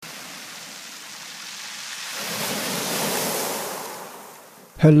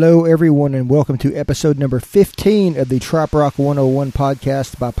Hello, everyone, and welcome to episode number 15 of the Trop Rock 101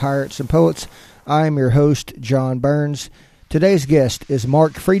 podcast by Pirates and Poets. I am your host, John Burns. Today's guest is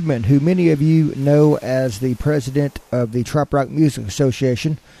Mark Friedman, who many of you know as the president of the Trop Rock Music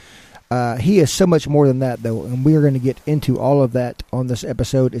Association. He is so much more than that, though, and we are going to get into all of that on this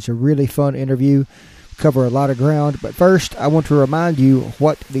episode. It's a really fun interview, cover a lot of ground. But first, I want to remind you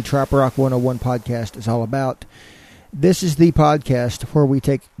what the Trop Rock 101 podcast is all about. This is the podcast where we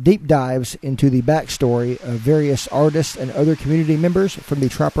take deep dives into the backstory of various artists and other community members from the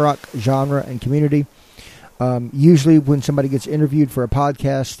trop rock genre and community. Usually when somebody gets interviewed for a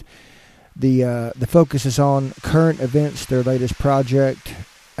podcast, the focus is on current events, their latest project,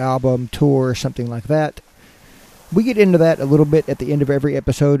 album, tour, something like that. We get into that a little bit at the end of every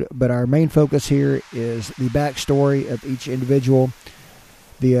episode, but our main focus here is the backstory of each individual,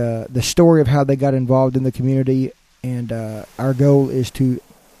 the story of how they got involved in the community. And our goal is to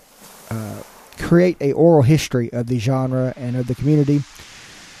create a oral history of the genre and of the community,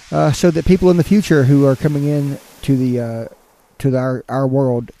 so that people in the future who are coming in to our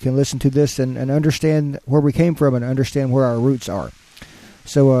world can listen to this and understand where we came from and understand where our roots are.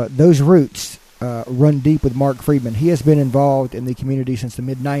 So those roots run deep with Mark Friedman. He has been involved in the community since the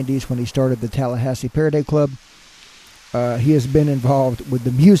mid-'90s when he started the Tallahassee Paraday Club. He has been involved with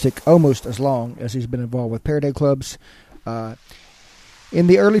the music almost as long as he's been involved with Paraday Clubs. In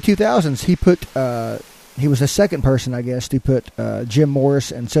the early 2000s, he was the second person, I guess, to put Jim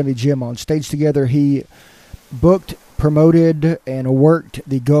Morris and Sonny Jim on stage together. He booked, promoted, and worked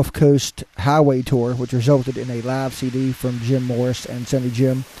the Gulf Coast Highway Tour, which resulted in a live CD from Jim Morris and Sonny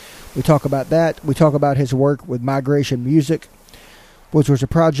Jim. We talk about that. We talk about his work with Migration Music, which was a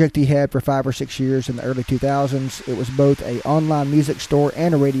project he had for 5 or 6 years in the early 2000s. It was both an online music store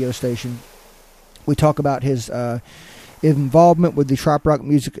and a radio station. We talk about his involvement with the Trop Rock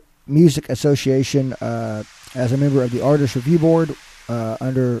Music Association as a member of the Artist Review Board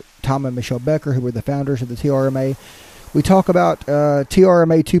under Tom and Michelle Becker, who were the founders of the TRMA. We talk about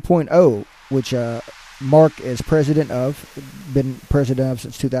TRMA 2.0, which Mark is president of, been president of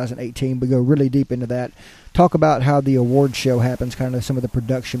since 2018. We go really deep into that. Talk about how the award show happens, kind of some of the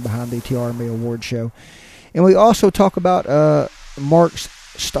production behind the TRMA award show. And we also talk about Mark's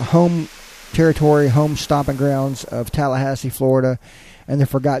home territory, home stomping grounds of Tallahassee, Florida, and the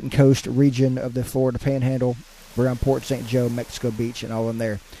Forgotten Coast region of the Florida Panhandle around Port St. Joe, Mexico Beach, and all in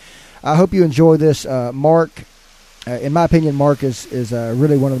there. I hope you enjoy this. Mark, in my opinion, Mark is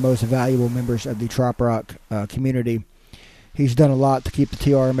really one of the most valuable members of the trop rock community. He's done a lot to keep the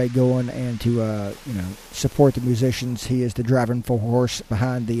TRMA going and to support the musicians. He is the driving force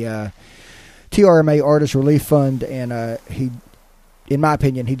behind the TRMA Artist Relief Fund, and he, in my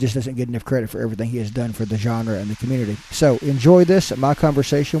opinion, he just doesn't get enough credit for everything he has done for the genre and the community. So enjoy this, my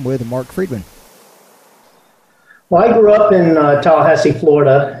conversation with Mark Friedman. Well, I grew up in Tallahassee,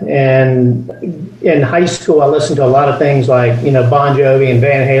 Florida, and in high school I listened to a lot of things like, Bon Jovi and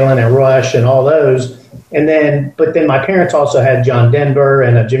Van Halen and Rush and all those. But then my parents also had John Denver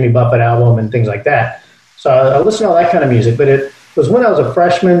and a Jimmy Buffett album and things like that. So I listened to all that kind of music. But it was when I was a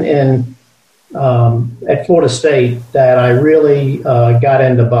freshman at Florida State that I really got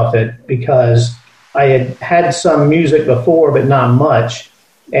into Buffett, because I had some music before, but not much.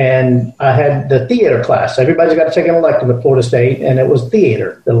 And I had the theater class. Everybody's got to take an elective at Florida State, and it was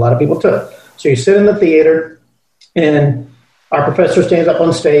theater that a lot of people took. So you sit in the theater, and our professor stands up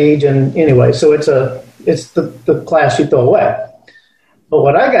on stage, and anyway, so it's the class you throw away. But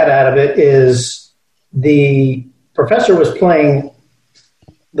what I got out of it is the professor was playing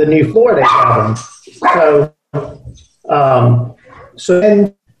the new Florida album. So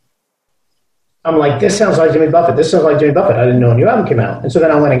then I'm like, this sounds like Jimmy Buffett. This sounds like Jimmy Buffett. I didn't know a new album came out. And so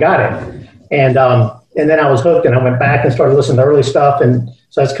then I went and got it. And then I was hooked, and I went back and started listening to early stuff. And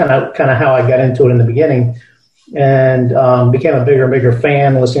so that's kind of how I got into it in the beginning, and became a bigger and bigger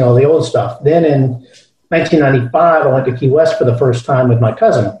fan, listening to all the old stuff. Then in 1995, I went to Key West for the first time with my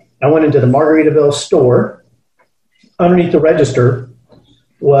cousin. I went into the Margaritaville store. Underneath the register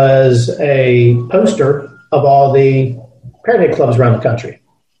was a poster of all the Paraday Clubs around the country.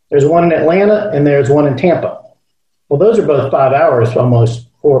 There's one in Atlanta, and there's one in Tampa. Well, those are both 5 hours, almost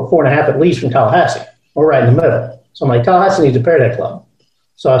 4.5 at least, from Tallahassee. We're right in the middle. So I'm like, Tallahassee needs a Paraday Club.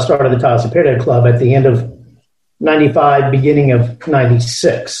 So I started the Tallahassee Paraday Club at the end of 95, beginning of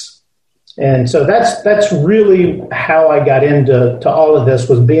 96. And so that's really how I got into all of this,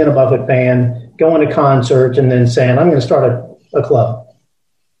 was being a Buffett fan, going to concerts, and then saying, I'm going to start a club.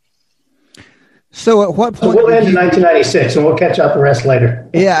 So at what point? So we'll end in 1996, and we'll catch up the rest later.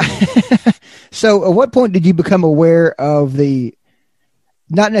 Yeah. So at what point did you become aware of the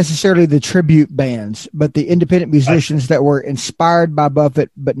not necessarily the tribute bands, but the independent musicians that were inspired by Buffett,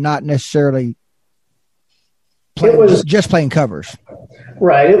 but not necessarily just playing covers.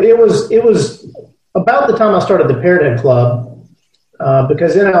 Right. It was about the time I started the Parrot Head Club,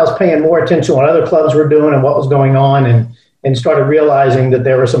 because then I was paying more attention to what other clubs were doing and what was going on, and started realizing that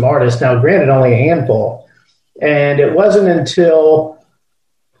there were some artists. Now, granted, only a handful. And it wasn't until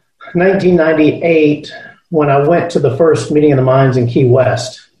 1998 when I went to the first Meeting of the Minds in Key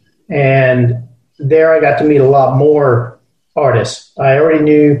West. And there I got to meet a lot more artists. I already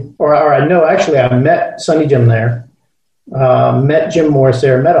knew, or I know, actually, I met Sonny Jim there, met Jim Morris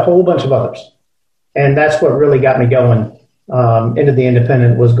there, met a whole bunch of others. And that's what really got me going into the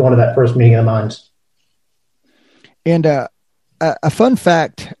independent, was going to that first Meeting of the Minds. And a fun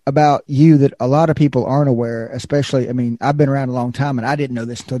fact about you that a lot of people aren't aware, especially, I mean, I've been around a long time and I didn't know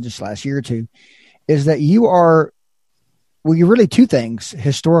this until just last year or two, is that you're really two things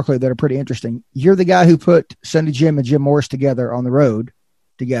historically that are pretty interesting. You're the guy who put Sonny Jim and Jim Morris together on the road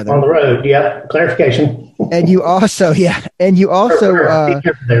together. On the road, yeah. Clarification. And you also, had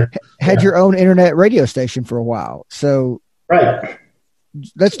your own internet radio station for a while. So right.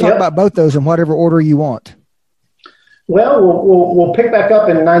 Let's talk about both those in whatever order you want. Well, we'll pick back up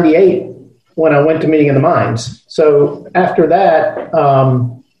in 98 when I went to Meeting of the Minds. So after that,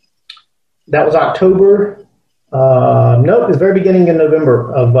 that was October. It was the very beginning in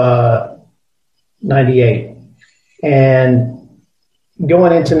November of 98. And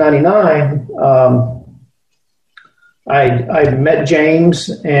going into 99, I met James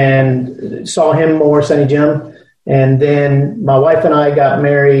and saw him more, Sonny Jim. And then my wife and I got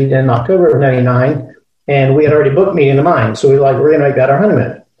married in October of 99. And we had already booked Meeting of the Minds. So we were like, we're going to make that our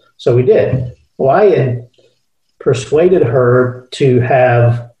honeymoon. So we did. Well, I had persuaded her to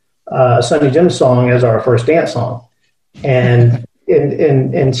have a Sonny Jim song as our first dance song. And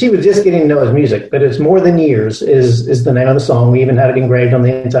she was just getting to know his music. But It's More Than Years is the name of the song. We even had it engraved on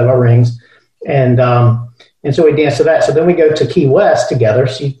the inside of our rings. And so we danced to that. So then we go to Key West together.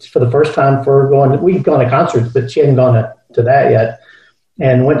 She, for the first time we'd gone to concerts, but she hadn't gone to that yet.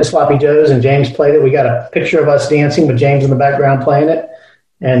 And went to Sloppy Joe's, and James played it. We got a picture of us dancing with James in the background playing it.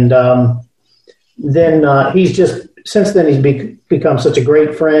 And then he's just, since then, he's become such a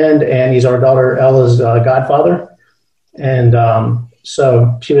great friend, and he's our daughter Ella's godfather. And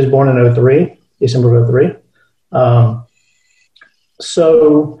so she was born in December of 03.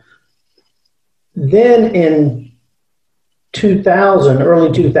 So then in 2000,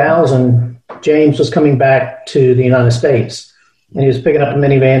 early 2000, James was coming back to the United States. And he was picking up a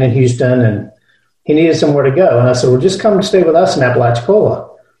minivan in Houston, and he needed somewhere to go. And I said, well, just come stay with us in Apalachicola.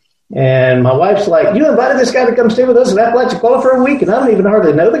 And my wife's like, you invited this guy to come stay with us in Apalachicola for a week? And I don't even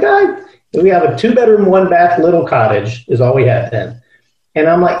hardly know the guy. And we have a 2-bedroom, 1-bath little cottage is all we had then. And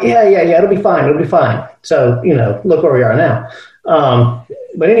I'm like, yeah, it'll be fine. So, look where we are now.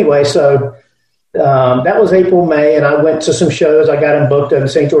 But anyway, so that was April, May, and I went to some shows. I got him booked at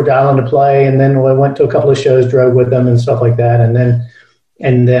St. George Island to play, and then I went to a couple of shows, drove with them and stuff like that. And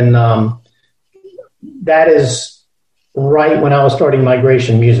then that is right when I was starting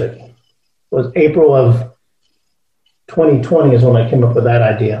Migration Music. It was April of 2020 is when I came up with that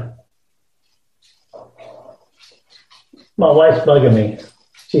idea. My wife's bugging me.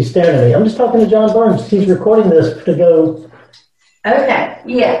 She's staring at me. I'm just talking to John Burns. He's recording this to go. Okay,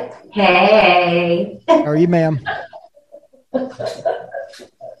 yeah. Hey. How are you, ma'am?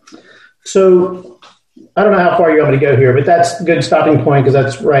 So I don't know how far you want me to go here, but that's a good stopping point, because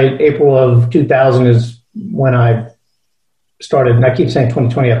that's right. April of 2000 is when I started. And I keep saying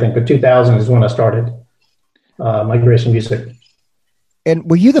 2020, I think, but 2000 is when I started Migration Music. And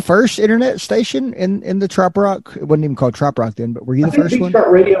were you the first internet station in the Trop Rock? It wasn't even called Trop Rock then, but were you the first one?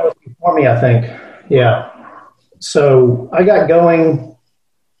 Beachfront Radio was before me, I think. Yeah. So I got going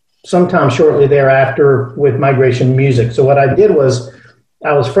sometime shortly thereafter with Migration Music. So what I did was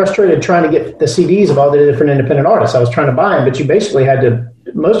I was frustrated trying to get the CDs of all the different independent artists. I was trying to buy them, but you basically had to,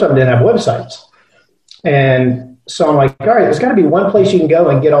 most of them didn't have websites. And so I'm like, all right, there's got to be one place you can go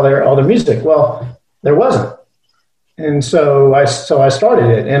and get all their music. Well, there wasn't. And so I started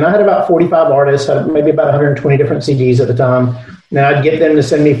it, and I had about 45 artists, maybe about 120 different CDs at the time. And then I'd get them to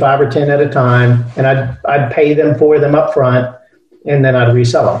send me 5 or 10 at a time, and I'd pay them for them up front, and then I'd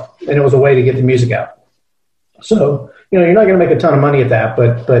resell them. And it was a way to get the music out. So, you're not going to make a ton of money at that,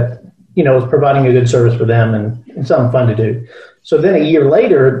 but it was providing a good service for them and something fun to do. So then a year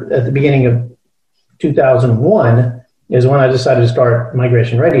later, at the beginning of 2001, is when I decided to start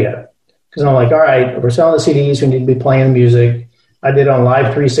Migration Radio. Because I'm like, all right, we're selling the CDs, we need to be playing the music. I did on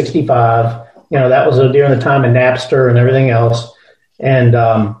Live 365. That was during the time of Napster and everything else. And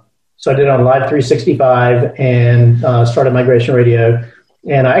so I did it on Live 365 and started Migration Radio.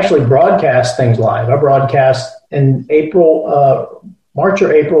 And I actually broadcast things live. I broadcast in March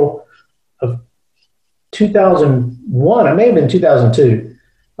or April of 2001. It may have been 2002.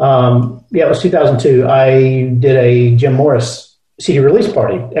 It was 2002. I did a Jim Morris CD release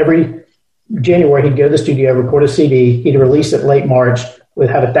party. Every January, he'd go to the studio, record a CD. He'd release it late March. We'd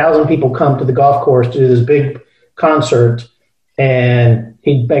have 1,000 people come to the golf course to do this big concert, and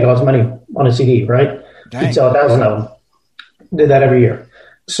he'd make all his money on a CD, right? Dang. He'd sell 1,000 of them. Did that every year.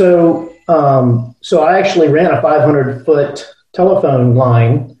 So I actually ran a 500-foot telephone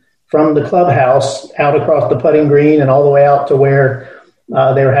line from the clubhouse out across the putting green and all the way out to where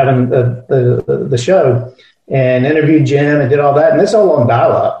they were having the show, and interviewed Jim and did all that. And this all on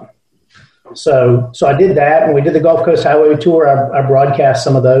dial-up. So I did that, and we did the Gulf Coast Highway Tour. I broadcast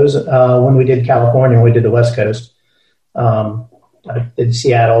some of those when we did California, and we did the West Coast. I did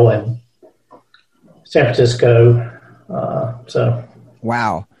Seattle and San Francisco.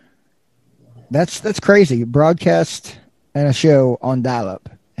 Wow, that's crazy. Broadcast and a show on dial-up.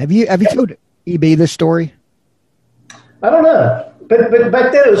 Have you told EB this story? I don't know, but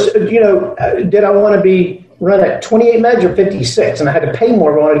back then it was, did I want to be run at 28 megs or 56? And I had to pay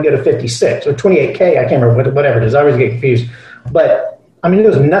more if I wanted to go to 56 or 28K. I can't remember, whatever it is. I always get confused. But I mean, it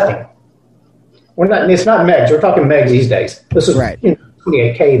was nothing. It's not megs. We're talking megs these days. This is right.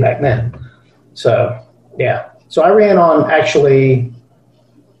 28K back then. So yeah. So I ran on actually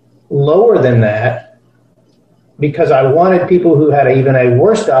lower than that because I wanted people who had even a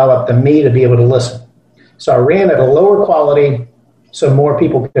worse dial-up than me to be able to listen. So I ran at a lower quality so more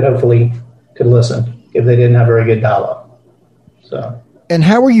people could listen if they didn't have very good dial-up. So. And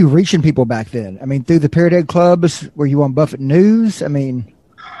how were you reaching people back then? I mean, through the Parrothead clubs? Were you on Buffett News? I mean...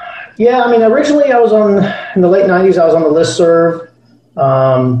 Yeah, I mean, originally in the late 90s, I was on the listserv,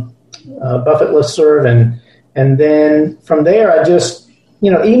 Buffett listserv, and then from there, I just,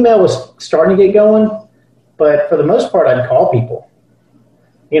 email was starting to get going, but for the most part, I'd call people.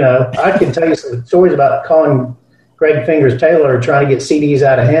 I can tell you some stories about calling Greg Fingers Taylor, trying to get CDs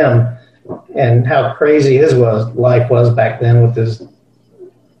out of him, and how crazy his life was back then with his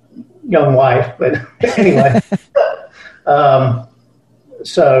young wife. But anyway,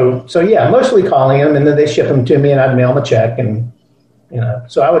 so yeah, mostly calling him, and then they ship them to me, and I'd mail them a check, and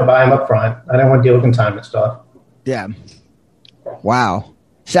so I would buy them up front. I didn't want to deal with consignment stuff. Yeah. Wow.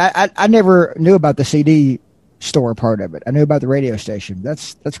 So I never knew about the CD store part of it. I knew about the radio station.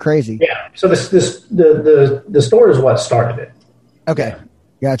 That's crazy. Yeah. So the store is what started it. Okay.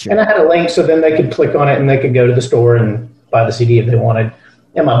 Gotcha. And I had a link, so then they could click on it and they could go to the store and buy the CD if they wanted.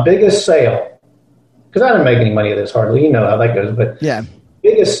 And my biggest sale, because I didn't make any money of this hardly, how that goes, but yeah,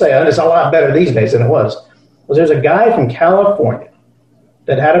 biggest sale, and it's a lot better these days than it was there's a guy from California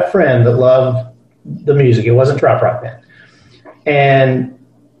that had a friend that loved the music. It wasn't Trop Rock Band. And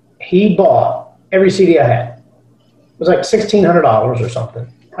he bought every CD I had. It was like $1,600 or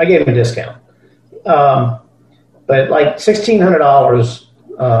something. I gave him a discount. But like $1,600,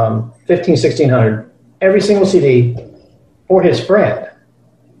 $1,600, every single CD for his friend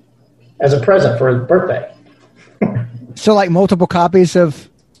as a present for his birthday. So like multiple copies of...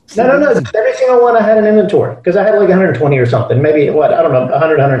 No. Every single one I had in inventory because I had like 120 or something. Maybe, I don't know,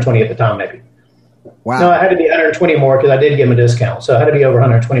 100, 120 at the time maybe. Wow. No, I had to be 120 more because I did give him a discount. So I had to be over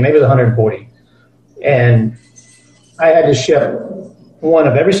 120, maybe it was 140. And I had to ship one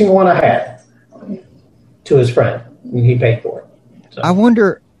of every single one I had to his friend. And he paid for it. So. I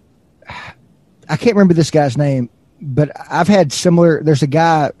wonder, I can't remember this guy's name, but I've had similar, there's a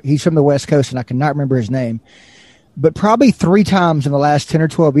guy, he's from the West Coast and I cannot remember his name, but probably 3 times in the last 10 or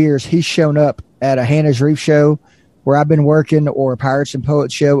 12 years, he's shown up at a Hannah's Reef show where I've been working or a Pirates and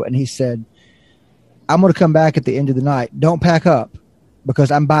Poets show. And he said, I'm going to come back at the end of the night. Don't pack up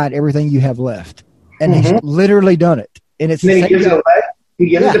because I'm buying everything you have left. And he's literally done it. And it's then he gives it away? He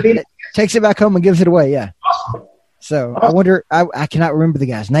gives it to people? Takes it back home and gives it away, yeah. Awesome. So I wonder, I cannot remember the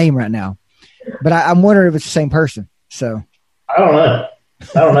guy's name right now, but I'm wondering if it's the same person. So I don't know.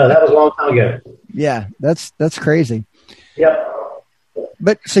 That was a long time ago. Yeah, that's crazy. Yep.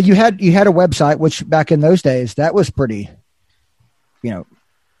 But so you had a website, which back in those days, that was pretty, yeah.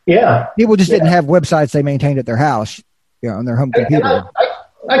 People just didn't have websites they maintained at their house, on their home computer.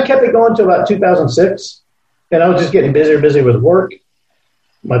 I kept it going until about 2006, and I was just getting busier and busier with work.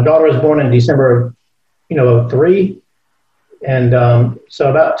 My daughter was born in December of 03, and so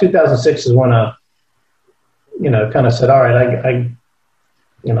about 2006 is when I, kind of said, all right, I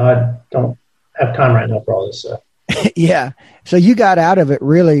don't have time right now for all this stuff. Yeah. So you got out of it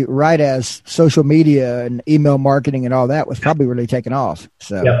really right as social media and email marketing and all that was probably really taking off.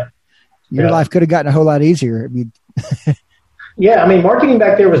 So your life could have gotten a whole lot easier. Yeah, I mean, marketing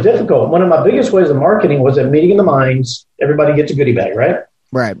back there was difficult. One of my biggest ways of marketing was at Meeting in the Minds. Everybody gets a goodie bag, right?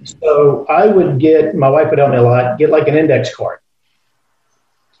 Right. So I would get, my wife would help me a lot, get like an index card.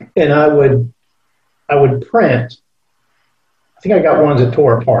 And I would print, I think I got ones that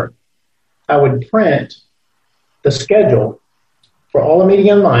tore apart. I would print the schedule for all the Meeting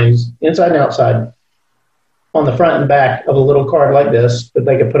in the Minds, inside and outside, on the front and back of a little card like this that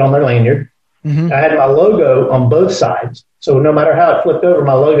they could put on their lanyard. Mm-hmm. I had my logo on both sides. So no matter how it flipped over,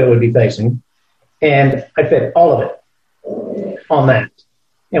 my logo would be facing. And I fit all of it on that.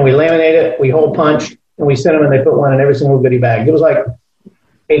 And we laminated it, we hole punched, and we sent them, and they put one in every single goodie bag. It was like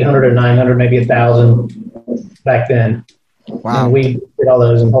 800 or 900, maybe 1,000 back then. Wow. And we did all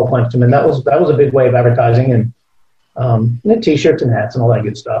those and hole punched them. And that was a big way of advertising, and T-shirts and hats and all that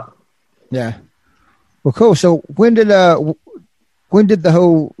good stuff. Yeah. Well, cool. So when did the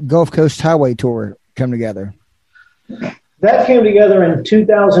whole Gulf Coast Highway Tour come together? That came together in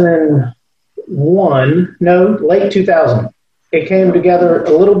 2001. No, late 2000. It came together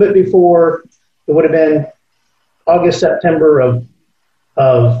a little bit before. It would have been August, September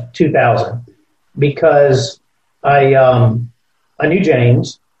of 2000, because I knew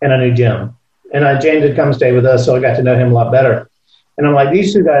James and I knew Jim, and James had come stay with us, so I got to know him a lot better. And I'm like,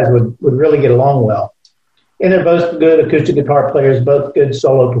 these two guys would really get along well. And they're both good acoustic guitar players, both good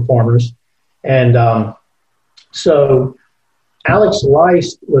solo performers. And so Alex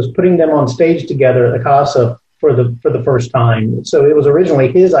Lice was putting them on stage together at the Casa for the first time. So it was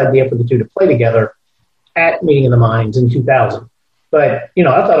originally his idea for the two to play together at Meeting in the Minds in 2000. But, I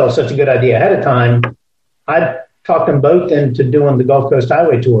thought it was such a good idea ahead of time. I talked them both into doing the Gulf Coast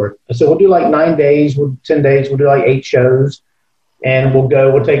Highway Tour. So we'll do like 9 days, 10 days, we'll do like 8 shows. And we'll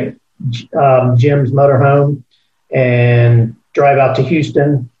take Jim's motorhome and drive out to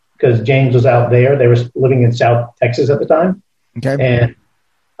Houston, because James was out there. They were living in South Texas at the time. Okay. And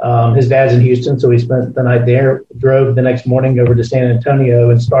his dad's in Houston, so we spent the night there, drove the next morning over to San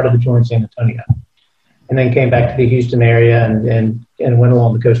Antonio and started the tour in San Antonio. And then came back to the Houston area and went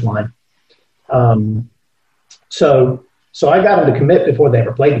along the coastline. So I got them to commit before they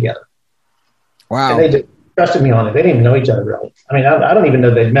ever played together. Wow. And they just trusted me on it. They didn't even know each other really. I mean, I don't even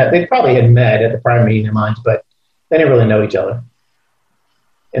know they'd met. They probably had met at the prior Meeting in Minds, but they didn't really know each other.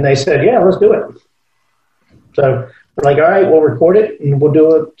 And they said, yeah, let's do it. So we're like, all right, we'll record it and we'll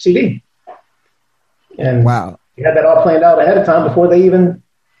do a CD. And wow, we had that all planned out ahead of time before they even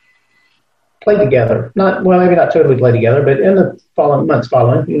played together. Maybe not totally played together, but in the months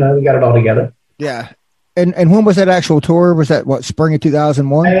following, we got it all together. Yeah. And when was that actual tour? Was that spring of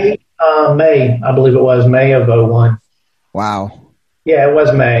 2001? May, I believe it was May of 2001. Wow. Yeah, it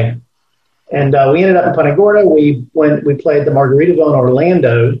was May. And we ended up in Punta Gorda. We played the Margaritaville in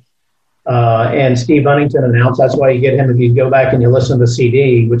Orlando, and Steve Huntington announced. That's why you get him if you go back and you listen to the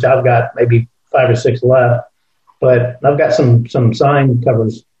CD, which I've got maybe 5 or 6 left. But I've got some signed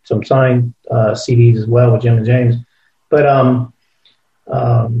covers, some signed CDs as well with Jim and James. But I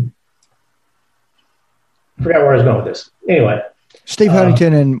forgot where I was going with this. Anyway, Steve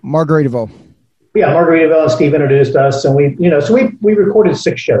Huntington and Margaritaville. Yeah, Margaritaville and Steve introduced us, and we recorded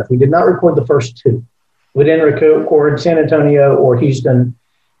 6 shows. We did not record the first 2. We didn't record San Antonio or Houston,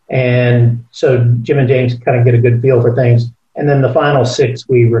 and so Jim and James kind of get a good feel for things. And then the final 6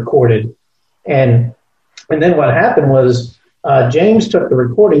 we recorded, and then what happened was James took the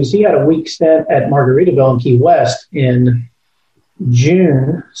recordings. He had a week stint at Margaritaville in Key West in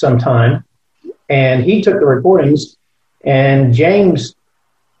June sometime, and he took the recordings, and James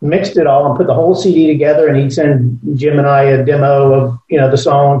mixed it all and put the whole CD together, and he'd send Jim and I a demo of, the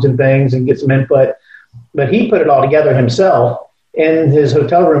songs and things and get some input. But he put it all together himself in his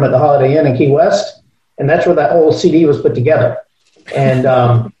hotel room at the Holiday Inn in Key West, and that's where that whole CD was put together. And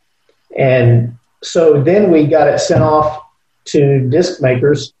so then we got it sent off to disc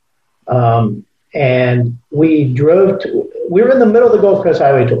makers, and we were in the middle of the Gulf Coast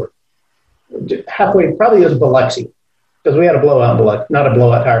Highway Tour. Halfway, probably it was Biloxi, because we had a blowout in Biloxi, not a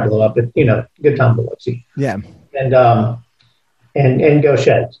blowout tire blowout, but good time Biloxi. Yeah. And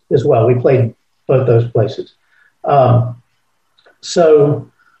Gauchet as well. We played both those places. So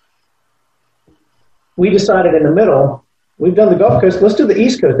we decided in the middle, we've done the Gulf Coast, let's do the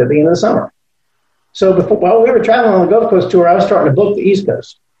East Coast at the end of the summer. So while we were traveling on the Gulf Coast tour, I was starting to book the East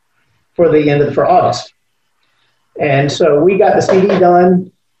Coast for August. And so we got the CD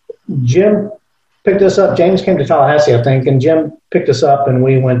done. Jim picked us up. James came to Tallahassee, I think, and Jim picked us up, and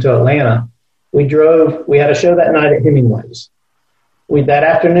we went to Atlanta We had a show that night at Hemingway's. That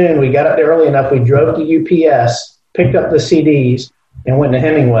afternoon, we got up there early enough. We drove to UPS, picked up the CDs, and went to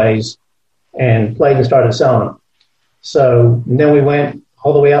Hemingway's and played and started selling them. So then we went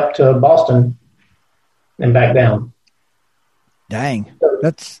all the way up to Boston and back down. Dang,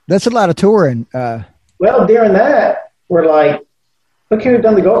 that's a lot of touring. Well, during that, we're like, okay, we've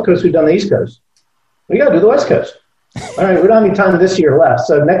done the Gulf Coast, we've done the East Coast. We got to do the West Coast. All right, we don't have any time this year left.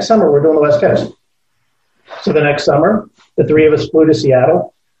 So next summer, we're doing the West Coast. So the next summer, the three of us flew to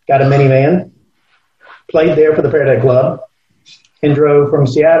Seattle, got a minivan, played there for the Faraday Club, and drove from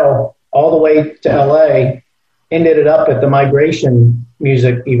Seattle all the way to LA, ended it up at the Migration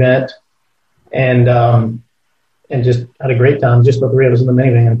music event, and just had a great time, just the three of us in the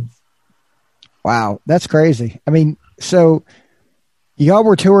minivan. Wow, that's crazy. I mean, so y'all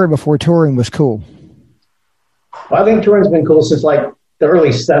were touring before touring was cool. Well, I think touring's been cool since like the early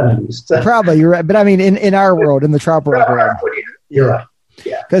 70s. So. Probably, you're right. But I mean, in our world, in the trop rock world. You're right.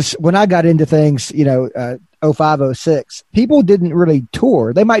 Yeah. Because when I got into things, 05, 06, people didn't really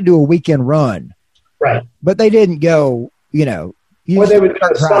tour. They might do a weekend run. Right. But they didn't go, Well, they would do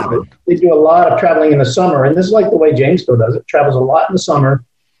the summer. They do a lot of traveling in the summer. And this is like the way James still does it. Travels a lot in the summer.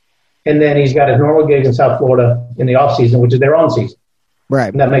 And then he's got his normal gigs in South Florida in the off season, which is their own season.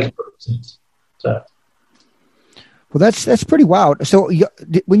 Right. And that makes perfect sense. So. Well, that's pretty wild. So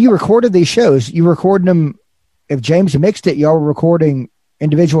when you recorded these shows, you recorded them, if James mixed it, y'all were recording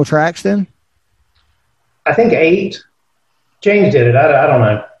individual tracks then? I think 8. James did it. I don't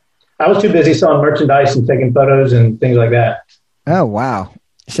know. I was too busy selling merchandise and taking photos and things like that. Oh, wow.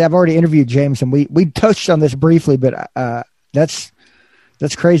 See, I've already interviewed James, and we touched on this briefly, but that's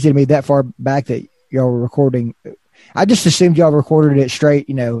crazy to me that far back that y'all were recording. I just assumed y'all recorded it straight,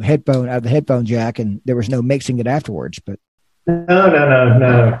 headphone out of the headphone jack, and there was no mixing it afterwards. But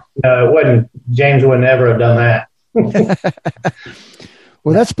no, it wasn't. James would never have done that.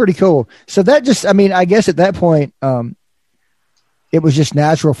 Well, that's pretty cool. So that just, I guess at that point, it was just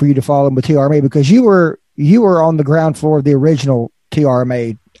natural for you to fall in with TRMA because you were on the ground floor of the original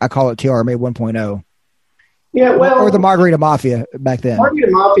TRMA. I call it TRMA 1.0. Yeah, well, or the Margarita Mafia back then.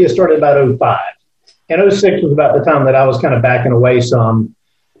 Margarita Mafia started about 05. And 06 was about the time that I was kind of backing away some.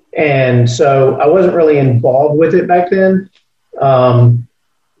 And so I wasn't really involved with it back then. And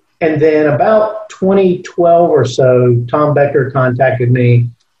then about 2012 or so, Tom Becker contacted me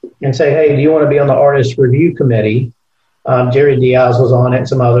and said, hey, do you want to be on the artist review committee? Jerry Diaz was on it and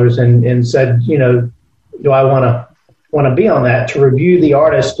some others and said, do I want to be on that to review the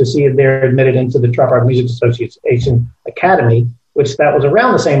artists to see if they're admitted into the Trop Rock Music Association Academy, which that was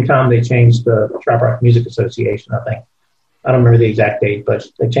around the same time they changed the Trop Rock Music Association, I think. I don't remember the exact date, but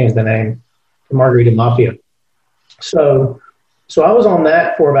they changed the name to Margarita Mafia. So I was on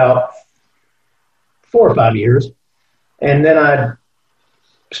that for about 4 or 5 years. And then I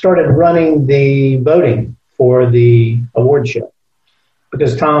started running the voting for the award show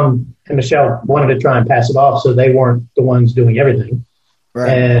because Tom and Michelle wanted to try and pass it off so they weren't the ones doing everything. Right.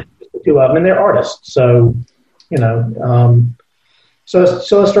 And the two of them, and they're artists. So,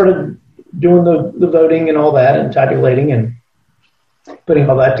 so I started doing the voting and all that and tabulating and putting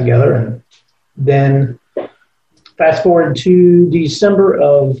all that together. And then fast forward to December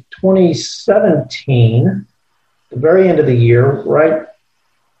of 2017, the very end of the year, right?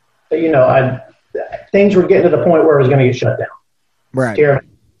 Things were getting to the point where it was going to get shut down. Right.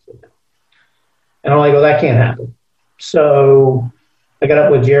 And I'm like, well, that can't happen. So I got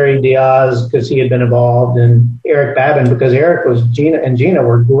up with Jerry Diaz because he had been involved and Eric Babin because Gina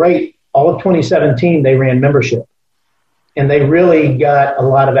were great. All of 2017, they ran membership. And they really got a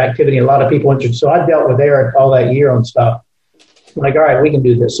lot of activity, a lot of people interested. So I dealt with Eric all that year on stuff. I'm like, all right, we can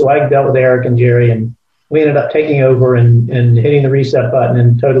do this. So I dealt with Eric and Jerry, and we ended up taking over and hitting the reset button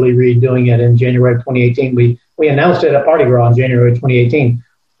and totally redoing it in January of 2018. We announced it at Party Gras in January of 2018.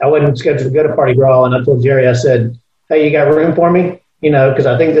 I wasn't scheduled to go to Party Gras, and I told Jerry, I said, hey, you got room for me? Because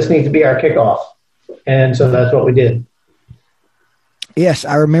I think this needs to be our kickoff. And so that's what we did. Yes,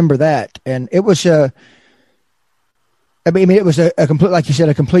 I remember that. And it was it was a complete, like you said,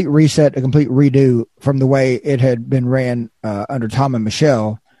 a complete reset, a complete redo from the way it had been ran under Tom and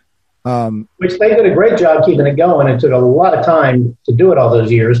Michelle. Which they did a great job keeping it going. It took a lot of time to do it all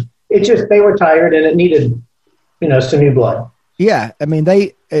those years. It's just they were tired and it needed, some new blood. Yeah,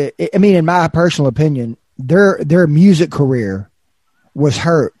 in my personal opinion, their music career was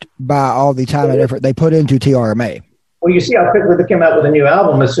hurt by all the time and effort they put into TRMA. Well, you see how quickly they came out with a new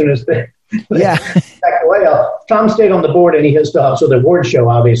album as soon as they backed away. Tom stayed on the board and he has stuff. So the award show,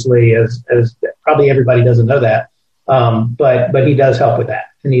 obviously, as probably everybody doesn't know that, but he does help with that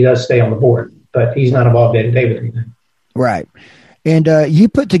and he does stay on the board. but he's not involved day to day with anything. Right. And you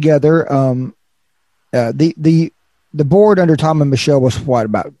put together the board under Tom and Michelle was what,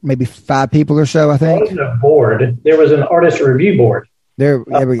 about maybe 5 people or so, I think? There wasn't a board. There was an artist review board. There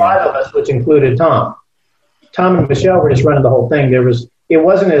we go. 5 of us, which included Tom. Tom and Michelle were just running the whole thing. It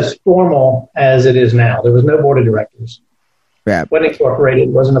wasn't as formal as it is now. There was no board of directors. Yeah. It wasn't incorporated.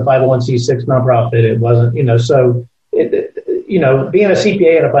 It wasn't a 501c6 nonprofit. It wasn't, so being a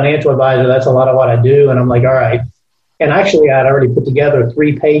CPA and a financial advisor, that's a lot of what I do. And I'm like, all right. And actually, I'd already put together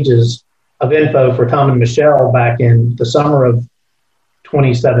 3 pages of info for Tom and Michelle back in the summer of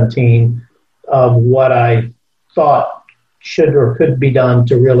 2017 of what I thought should or could be done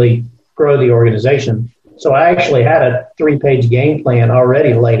to really grow the organization. So I actually had a 3-page game plan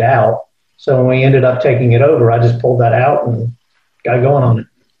already laid out. So when we ended up taking it over, I just pulled that out and got going on it.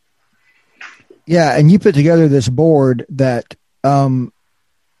 Yeah, and you put together this board that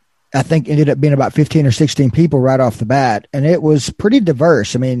I think ended up being about 15 or 16 people right off the bat, and it was pretty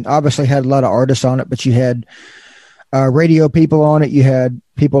diverse. I mean, obviously had a lot of artists on it, but you had radio people on it. You had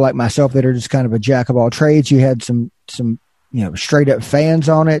people like myself that are just kind of a jack of all trades. You had some straight up fans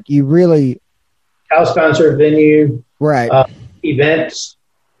on it. You really house concert venue, right? Events.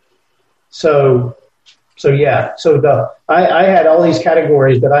 So yeah. So I had all these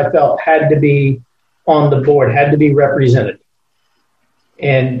categories that I felt had to be on the board, had to be represented.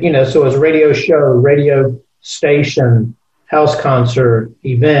 And, so it was radio show, radio station, house concert,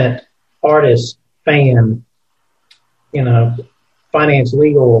 event, artist, fan, finance,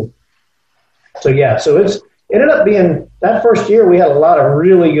 legal. So yeah, so it ended up being, that first year we had a lot of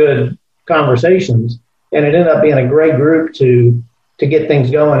really good conversations, and it ended up being a great group to get things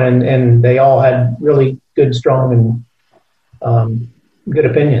going, and they all had really good, strong, and good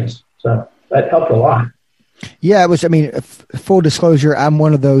opinions. So that helped a lot. Yeah, it was, full disclosure, I'm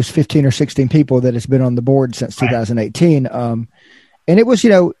one of those 15 or 16 people that has been on the board since 2018. And it was,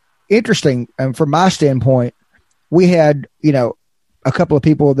 interesting. From my standpoint, we had, a couple of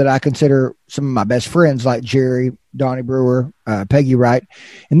people that I consider some of my best friends, like Jerry, Donnie Brewer, Peggy Wright.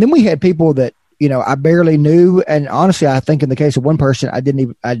 And then we had people that, I barely knew. And honestly, I think in the case of one person,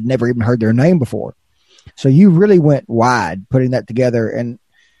 I'd never even heard their name before. So you really went wide putting that together, and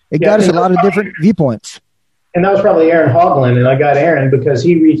it got us a lot of different viewpoints. And that was probably Aaron Hogland, and I got Aaron because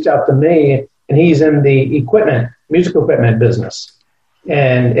he reached out to me, and he's in the musical equipment business,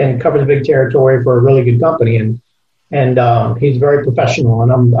 and covers a big territory for a really good company, and he's very professional,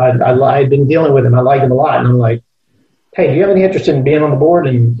 and I've been dealing with him. I like him a lot, and I'm like, hey, do you have any interest in being on the board?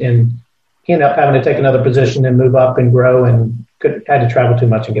 And he ended up having to take another position and move up and grow, and had to travel too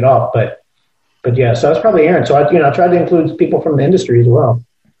much and get off, but yeah, so that's probably Aaron. So I tried to include people from the industry as well.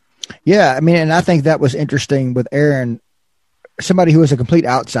 Yeah, and I think that was interesting with Aaron, somebody who was a complete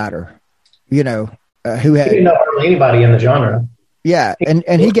outsider, who had he didn't know hardly anybody in the genre. Yeah,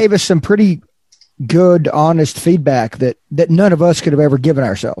 and he gave us some pretty good, honest feedback that none of us could have ever given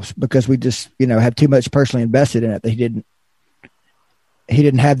ourselves, because we just had too much personally invested in it. That he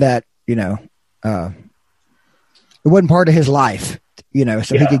didn't have that. It wasn't part of his life.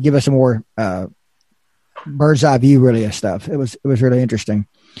 So he could give us a more bird's eye view, really, of stuff. It was really interesting.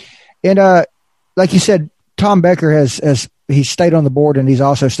 And like you said, Tom Becker has he stayed on the board, and he's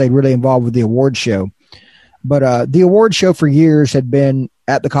also stayed really involved with the award show. But the award show for years had been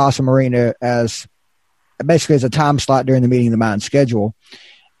at the Casa Marina as a time slot during the Meeting of the Mind schedule.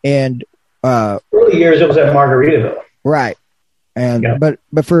 And early years it was at Margaritaville, right? And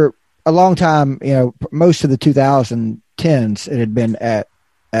but for a long time, most of the 2010s, it had been at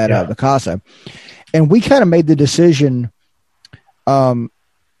the Casa, and we kind of made the decision to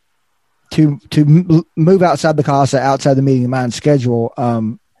move outside the Casa, outside the Meeting of Mind schedule,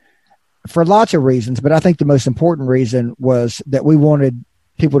 for lots of reasons. But I think the most important reason was that we wanted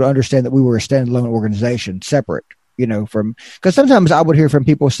people to understand that we were a standalone organization, separate, because sometimes I would hear from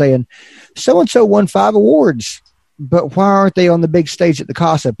people saying, so-and-so won 5 awards, but why aren't they on the big stage at the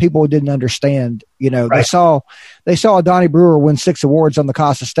Casa? People didn't understand, right. They saw Donnie Brewer win 6 awards on the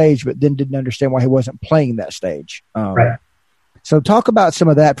Casa stage, but then didn't understand why he wasn't playing that stage. Right. So talk about some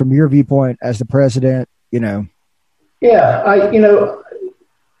of that from your viewpoint as the president, Yeah,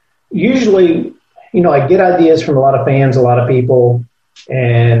 usually, I get ideas from a lot of fans, a lot of people,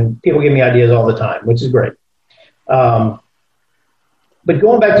 and people give me ideas all the time, which is great. But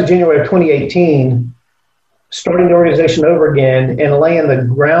going back to January of 2018, starting the organization over again and laying the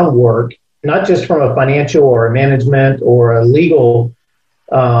groundwork, not just from a financial or a management or a legal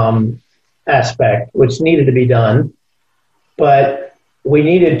aspect, which needed to be done, but we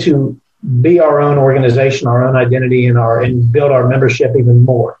needed to be our own organization, our own identity, and build our membership even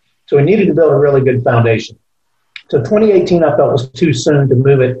more. So we needed to build a really good foundation. So 2018 I felt was too soon to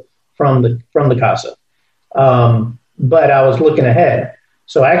move it from the Casa. But I was looking ahead.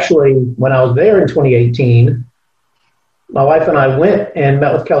 So actually, when I was there in 2018, my wife and I went and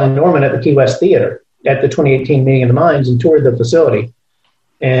met with Kelly Norman at the Key West Theater at the 2018 Meeting of the Minds and toured the facility.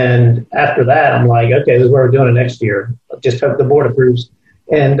 And after that, I'm like, okay, this is where we're doing it next year. Just hope the board approves.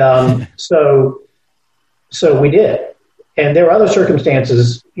 And so we did. And there were other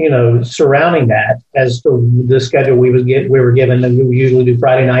circumstances, surrounding that as to the schedule we were given. And we usually do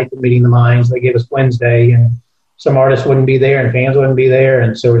Friday night for Meeting the Minds. They gave us Wednesday, and some artists wouldn't be there and fans wouldn't be there.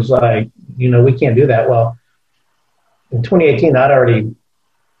 And so it was like, we can't do that. Well, in 2018, I'd already,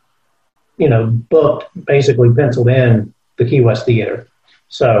 booked, basically penciled in the Key West Theater.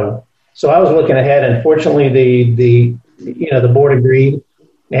 So I was looking ahead, and fortunately the board agreed,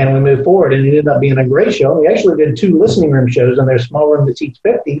 and we moved forward, and it ended up being a great show. We actually did 2 listening room shows in their small room that seats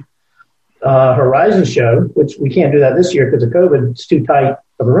 50, Horizon show, which we can't do that this year because of COVID. It's too tight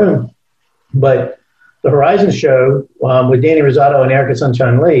of a room. But the Horizon show with Danny Rosado and Erica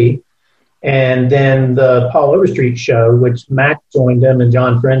Sunshine Lee, and then the Paul Overstreet show, which Mac joined them and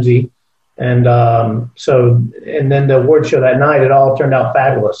John Frenzy. And and then the award show that night, it all turned out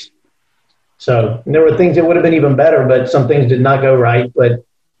fabulous. So there were things that would have been even better, but some things did not go right, but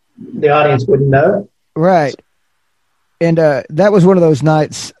the audience wouldn't know. Right. And that was one of those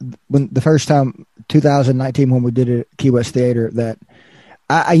nights when the first time, 2019, when we did it at Key West Theater, that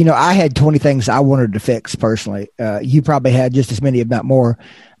I had 20 things I wanted to fix personally. You probably had just as many, if not more,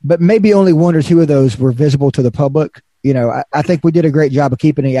 but maybe only 1 or 2 of those were visible to the public. I think we did a great job of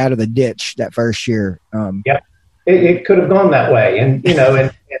keeping it out of the ditch that first year. Yeah, it could have gone that way, and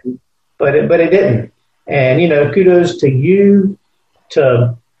but it didn't. And kudos to you,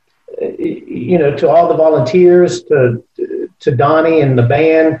 to all the volunteers, to Donnie and the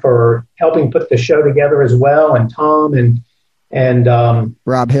band for helping put the show together as well, and Tom and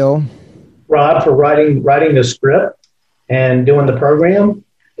Rob Hill, for writing the script and doing the program,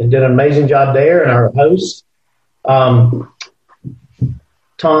 and did an amazing job there, and our hosts. Tom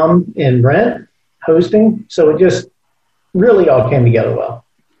and Brent hosting. So it just really all came together well.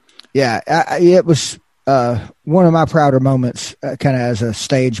 Yeah, it was one of my prouder moments, kind of as a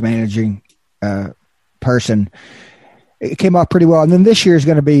stage managing person. It came off pretty well. And then this year is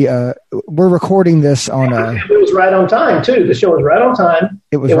going to be, we're recording this on it was right on time, too. The show was right on time.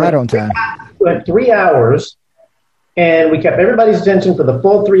 It was right on time. It went 3 hours, and we kept everybody's attention for the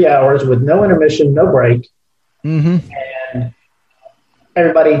full 3 hours with no intermission, no break. Mm-hmm. And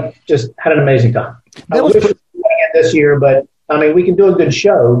everybody just had an amazing time. I wish we were doing it this year, but we can do a good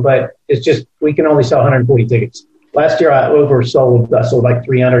show, but it's just we can only sell 140 tickets. Last year I sold like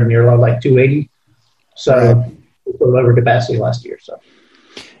 300, and you're like 280. So we sold over capacity last year. So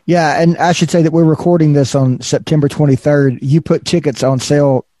yeah, and I should say that we're recording this on September 23rd. You put tickets on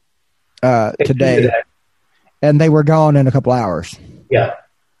sale today, and they were gone in a couple hours. Yeah.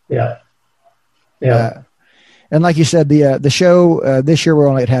 And like you said, the show this year we're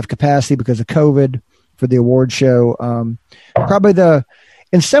only at half capacity because of COVID for the award show. Probably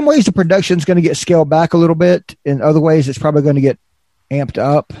in some ways the production's going to get scaled back a little bit. In other ways, it's probably going to get amped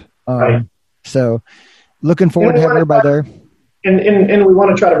up. Right. So looking forward to having everybody there. And we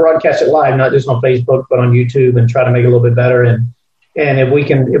want to try to broadcast it live, not just on Facebook, but on YouTube, and try to make it a little bit better. And if we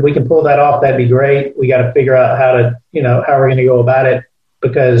can pull that off, that'd be great. We got to figure out how we're going to go about it,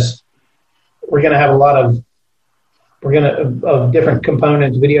 because we're going to have a lot of different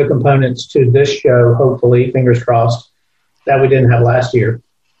components, video components to this show, hopefully, fingers crossed, that we didn't have last year.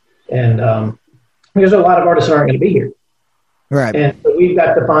 And there's a lot of artists that aren't going to be here. Right. And so we've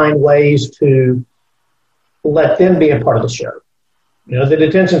got to find ways to let them be a part of the show. The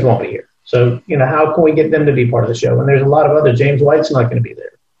Detentions won't be here. So, how can we get them to be part of the show? And there's a lot of other, James White's not going to be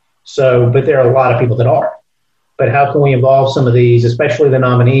there. So, but there are a lot of people that are. But how can we involve some of these, especially the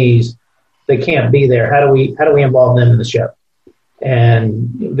nominees, that can't be there? How do we involve them in the show? And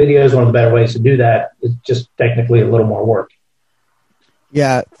video is one of the better ways to do that. It's just technically a little more work.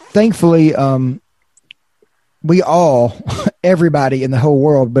 Yeah, thankfully, we all, everybody in the whole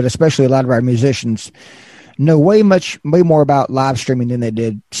world, but especially a lot of our musicians, know way more about live streaming than they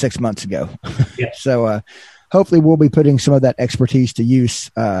did 6 months ago. Yeah. So hopefully we'll be putting some of that expertise to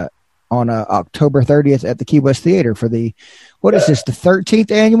use on October 30th at the Key West Theater for the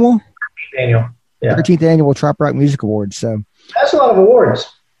 13th annual? Yeah. 13th annual Trop Rock Music Awards. So that's a lot of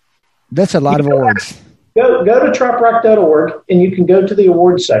awards. That's a lot of awards. Go to troprock.org, and you can go to the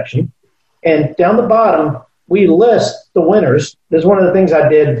awards section, and down the bottom we list the winners. There's one of the things I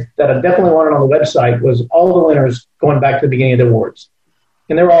did that I definitely wanted on the website was all the winners going back to the beginning of the awards.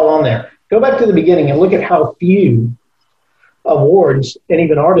 and they're all on there. Go back to the beginning and look at how few awards and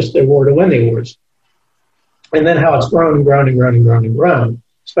even artists there were to win the awards. And then how it's grown and grown and grown and grown and grown,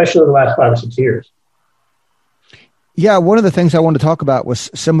 especially the last 5 or 6 years. Yeah, one of the things I wanted to talk about was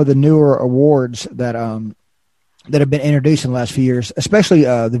some of the newer awards that have been introduced in the last few years, especially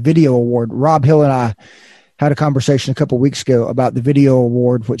the Video Award. Rob Hill and I had a conversation a couple of weeks ago about the Video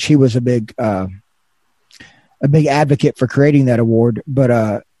Award, which he was a big advocate for creating that award.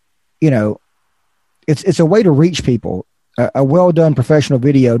 But it's a way to reach people. A well done professional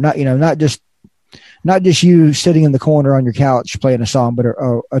video, not just you sitting in the corner on your couch playing a song, but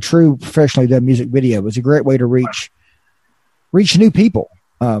a true professionally done music video is a great way to reach new people,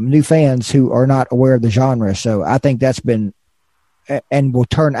 new fans who are not aware of the genre. So I think that's been and will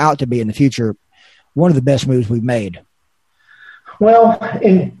turn out to be in the future one of the best moves we've made. Well,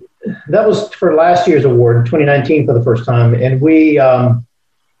 and that was for last year's award, 2019 for the first time. And we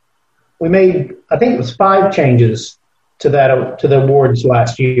made, I think it was 5 changes to the awards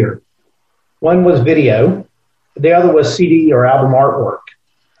last year. One was video. The other was CD or album artwork.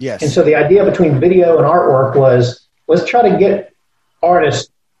 Yes. And so the idea between video and artwork was, let's try to get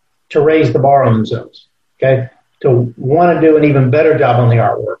artists to raise the bar on themselves, okay? To want to do an even better job on the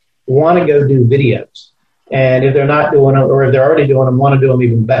artwork, want to go do videos. And if they're not doing them, or if they're already doing them, want to do them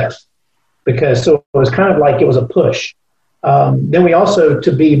even better. Because so it was kind of like it was a push. Then we also,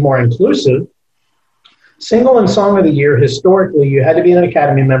 to be more inclusive, Single and Song of the Year, historically, you had to be an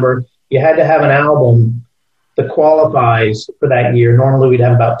Academy member. You had to have an album that qualifies for that year. Normally, we'd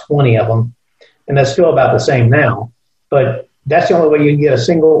have about 20 of them, and that's still about the same now. But that's the only way you can get a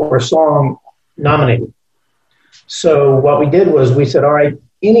single or a song nominated. So what we did was we said, all right,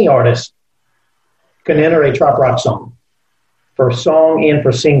 any artist can enter a Trop Rock song for song and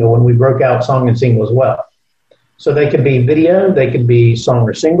for single, and we broke out song and single as well. So they could be video, they could be song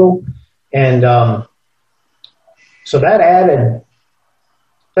or single, and so that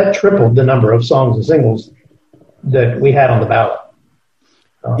tripled the number of songs and singles that we had on the ballot.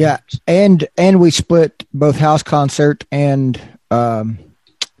 Yeah, and we split both house concert and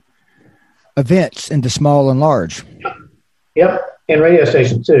events into small and large. Yep, and radio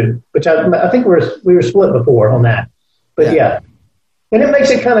station too, which I think we were split before on that. But yeah. And it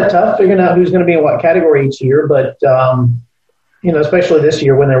makes it kind of tough figuring out who's going to be in what category each year. But, especially this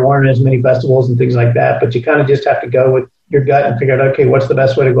year when there weren't as many festivals and things like that. But you kind of just have to go with your gut and figure out, okay, what's the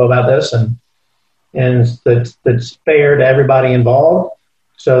best way to go about this? And that's fair to everybody involved,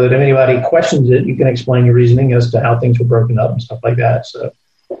 so that if anybody questions it, you can explain your reasoning as to how things were broken up and stuff like that. So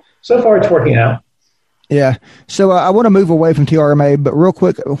far it's working out. Yeah. So I want to move away from TRMA, but real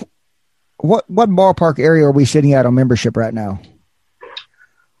quick, what ballpark area are we sitting at on membership right now?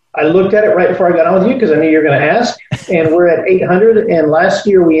 I looked at it right before I got on with you because I knew you were going to ask, and we're at 800, and last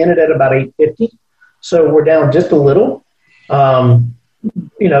year we ended at about 850. So we're down just a little, but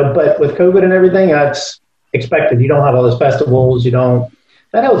with COVID and everything, that's expected. You don't have all those festivals.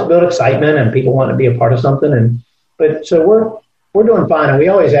 That helps build excitement and people want to be a part of something. So we're doing fine. And we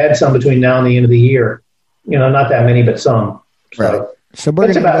always add some between now and the end of the year, not that many, but some. Right. So we're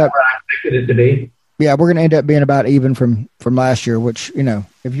that's about where I expected it to be. Yeah, we're going to end up being about even from last year, which,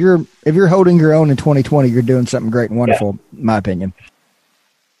 if you're holding your own in 2020, you're doing something great and wonderful, in my opinion.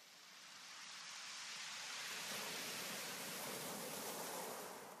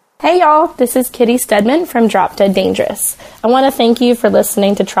 Hey y'all, this is Kitty Stedman from Drop Dead Dangerous. I want to thank you for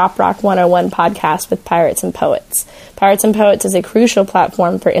listening to Trop Rock 101 podcast with Pirates and Poets. Pirates and Poets is a crucial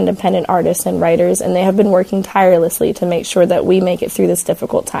platform for independent artists and writers, and they have been working tirelessly to make sure that we make it through this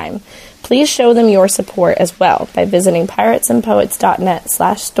difficult time. Please show them your support as well by visiting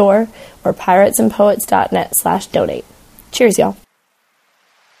piratesandpoets.net/store or piratesandpoets.net/donate. Cheers, y'all.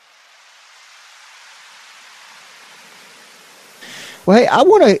 Well, hey, I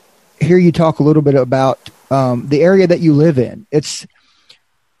want to hear you talk a little bit about the area that you live in. It's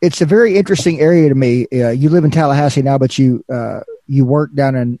a very interesting area to me. You live in Tallahassee now, but you work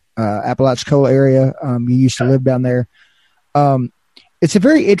down in Apalachicola area. You used to live down there. It's a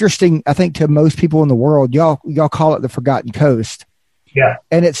very interesting, I think, to most people in the world. Y'all call it the Forgotten Coast. Yeah.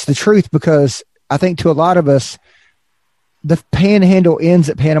 And it's the truth, because I think to a lot of us, the Panhandle ends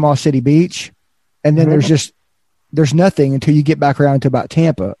at Panama City Beach, and then there's nothing until you get back around to about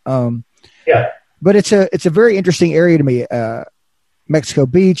Tampa. But it's a very interesting area to me. Mexico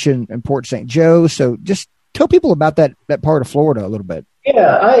Beach and Port St. Joe. So just tell people about that part of Florida a little bit.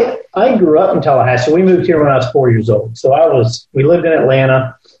 Yeah, I grew up in Tallahassee. We moved here when I was 4 years old. So we lived in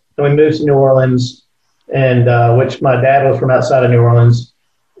Atlanta, and we moved to New Orleans, and which my dad was from outside of New Orleans.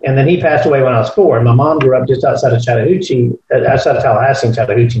 And then he passed away when I was 4. And my mom grew up just outside of Chattahoochee, outside of Tallahassee and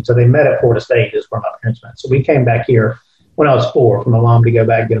Chattahoochee. So they met at Florida State is where my parents met. So we came back here when I was 4 for my mom to go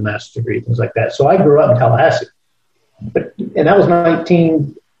back and get a master's degree, things like that. So I grew up in Tallahassee. And that was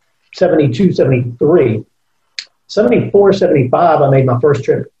 1972, 73. 74, 75, I made my first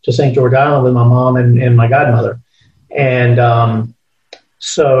trip to St. George Island with my mom and my godmother. And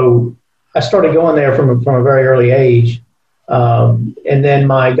so I started going there from a very early age. And then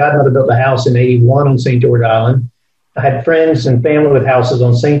my godmother built a house in 81 on St. George Island. I had friends and family with houses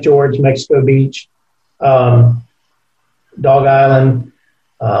on St. George, Mexico Beach, Dog Island.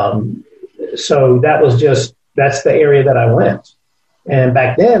 So that's the area that I went. And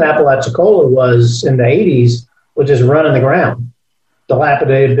back then, Apalachicola was in the 80s, was just running the ground.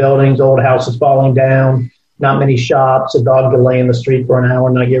 Dilapidated buildings, old houses falling down, not many shops, a dog could lay in the street for an hour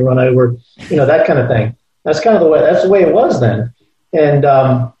and not get run over, that kind of thing. That's kind of that's the way it was then. And,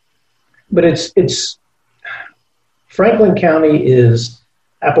 but it's Franklin County is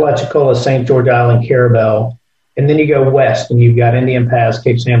Apalachicola, St. George Island, Carabel. And then you go west and you've got Indian Pass,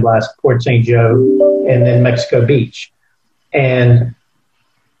 Cape San Blas, Port St. Joe, and then Mexico Beach. And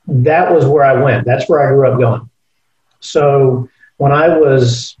that was where I went. That's where I grew up going. So when I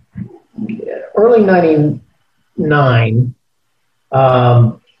was early 99,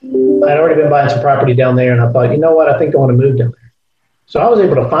 I'd already been buying some property down there, and I thought, you know what, I think I want to move down there. So I was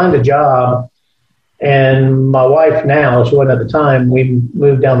able to find a job, and my wife now, she wasn't at the time, we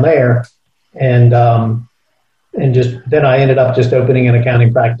moved down there, and just then I ended up just opening an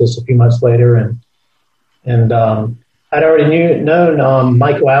accounting practice a few months later, and I'd already known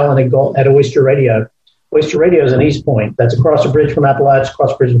Michael Allen at Oyster Radio. Oyster Radio is in East Point. That's across the bridge from Appalachia,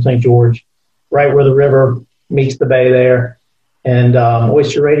 across the bridge from St. George, right where the river meets the bay there. And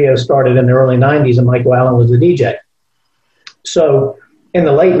Oyster Radio started in the early 90s, and Michael Allen was the DJ. So in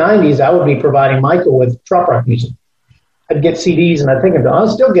the late 90s, I would be providing Michael with trop rock music. I'd get CDs, and I'd take them to him. I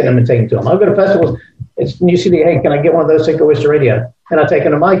was still getting them and taking them to him. I'd go to festivals. It's new CD. Hey, can I get one of those? Take to Oyster Radio. And I'd take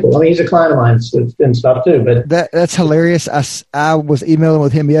them to Michael. I mean, he's a client of mine and stuff, too. But that's hilarious. I was emailing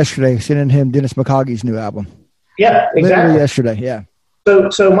with him yesterday, sending him Dennis McCaugey's new album. Yeah, exactly. Literally yesterday, yeah.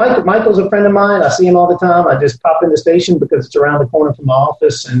 So Michael's a friend of mine. I see him all the time. I just pop in the station because it's around the corner from my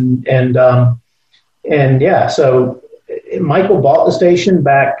office, and yeah. So Michael bought the station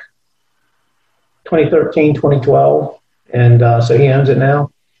back 2013, 2012, and so he owns it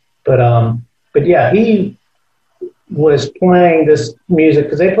now. But yeah, he was playing this music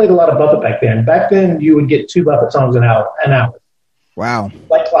because they played a lot of Buffett back then. Back then, you would get 2 Buffett songs an hour. Wow,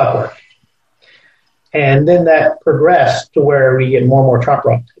 like clockwork. And then that progressed to where we get more and more trop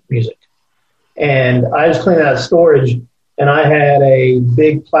rock music. And I was cleaning out storage, and I had a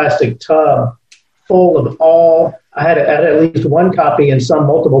big plastic tub full of I had at least one copy and some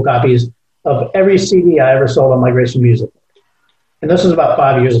multiple copies of every CD I ever sold on Migration Music. And this was about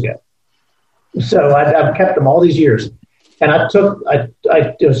 5 years ago. So I've kept them all these years. And it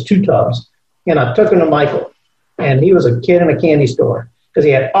was 2 tubs, and I took them to Michael. And he was a kid in a candy store, because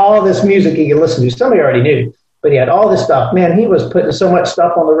he had all this music he could listen to. Somebody already knew, but he had all this stuff. Man, he was putting so much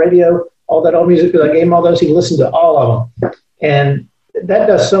stuff on the radio, all that old music, because I gave him all those. He listened to all of them. And that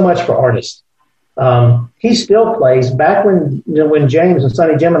does so much for artists. He still plays. Back when James and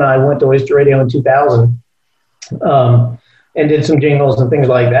Sonny Jim and I went to Oyster Radio in 2000 and did some jingles and things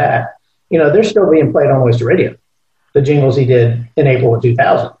like that, they're still being played on Oyster Radio, the jingles he did in April of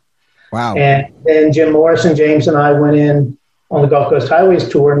 2000. Wow. And then Jim Morris and James and I went in on the Gulf Coast Highways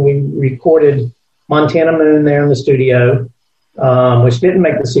tour, and we recorded Montana Moon there in the studio, which didn't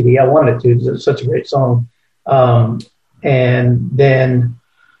make the CD. I wanted it to. It was such a great song. And then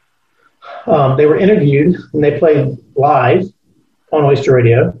they were interviewed, and they played live on Oyster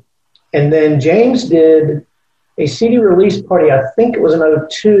Radio. And then James did a CD release party. I think it was in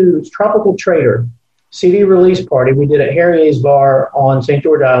 2002, Tropical Trader CD release party. We did at Harry's Bar on St.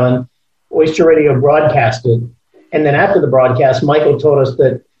 George Island. Oyster Radio broadcasted. And then after the broadcast, Michael told us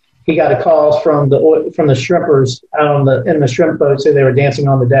that he got a call from the shrimpers out in the shrimp boat, say they were dancing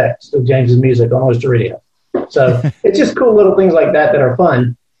on the decks of James's music on Oyster Radio. So it's just cool little things like that are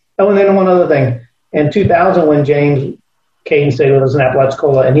fun. Oh, and then one other thing. In 2000, when James Caden stayed with us in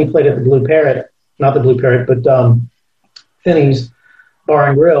Apalachicola, and he played at the Blue Parrot, not the Blue Parrot, but Finney's Bar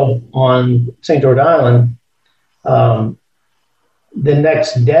and Grill on St. George Island, the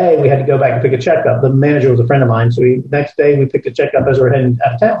next day we had to go back and pick a check up. The manager was a friend of mine. So next day we picked a check up as we were heading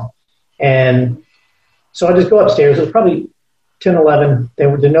out of town. And so I just go upstairs. It was probably 10, 11.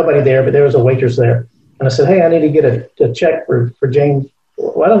 There's nobody there, but there was a waitress there. And I said, hey, I need to get a check for James.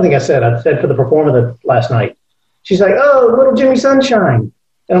 Well, I don't think I said for the performer last night. She's like, oh, little Jimmy Sunshine.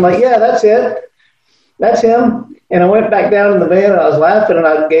 And I'm like, yeah, that's it. That's him. And I went back down in the van and I was laughing and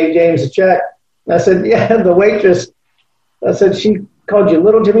I gave James a check. And I said, yeah, the waitress, I said, she called you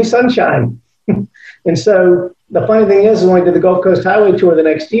Little Jimmy Sunshine. And so the funny thing is when we did the Gulf Coast Highway Tour the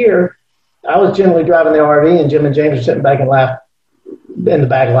next year, I was generally driving the RV and Jim and James were sitting back in the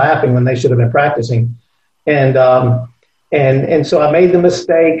back laughing when they should have been practicing. And so I made the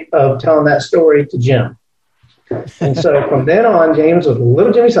mistake of telling that story to Jim. And so from then on, James was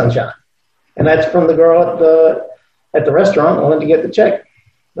Little Jimmy Sunshine. And that's from the girl at the restaurant who wanted to get the check.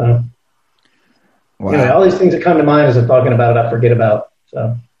 So, wow. Anyway, all these things that come to mind as I'm talking about it, I forget about.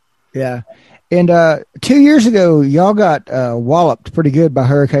 So, yeah. And 2 years ago, y'all got walloped pretty good by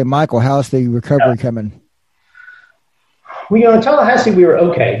Hurricane Michael. How's the recovery coming? Well, in Tallahassee, we were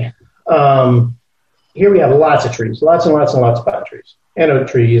okay. Here we have lots of trees, lots and lots and lots of pine trees and oak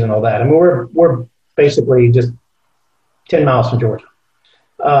trees and all that. I mean, we're basically just 10 miles from Georgia.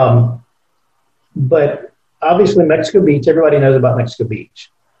 But obviously Mexico Beach, everybody knows about Mexico Beach.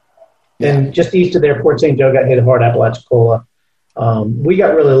 And just east of there, Port St. Joe got hit hard, Apalachicola. We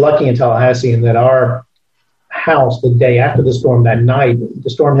got really lucky in Tallahassee in that our house, the day after the storm, that night, the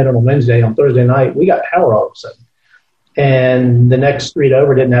storm hit on Wednesday, on Thursday night, we got power all of a sudden. And the next street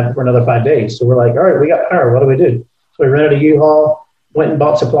over didn't have it for another 5 days. So we're like, all right, we got power. What do we do? So we rented a U-Haul, went and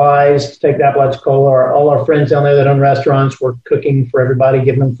bought supplies to take to Apalachicola. All our friends down there that own restaurants were cooking for everybody,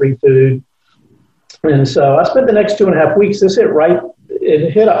 giving them free food. And so I spent the next 2.5 weeks.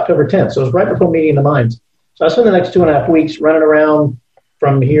 It hit October 10th. So it was right before Meeting of the Minds. So I spent the next 2.5 weeks running around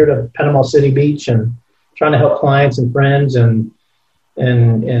from here to Panama City Beach and trying to help clients and friends and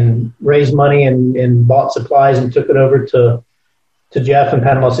raise money and bought supplies and took it over to Jeff in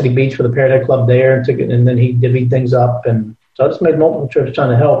Panama City Beach for the Paradise Club there and took it, and then he divvied things up. And so I just made multiple trips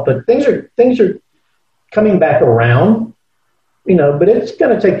trying to help, but things are coming back around, but it's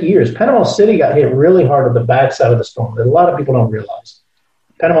going to take years. Panama City got hit really hard at the backside of the storm that a lot of people don't realize.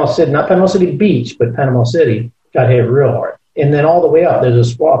 Panama City, not Panama City Beach, but Panama City got hit real hard. And then all the way up, there's a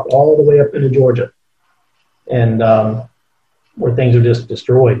swath all the way up into Georgia. And, where things are just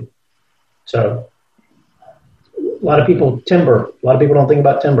destroyed. So a lot of people don't think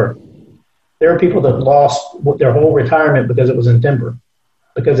about timber. There are people that lost their whole retirement because it was in timber.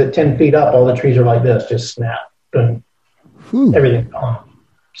 Because at 10 feet up, all the trees are like this, just snap, boom, everything's gone.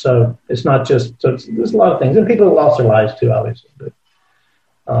 So it's not just, there's a lot of things. And people have lost their lives too, obviously. But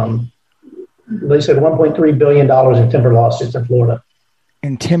they said $1.3 billion in timber loss just in Florida.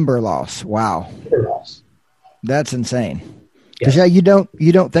 In timber loss, wow. Timber loss. That's insane. Because you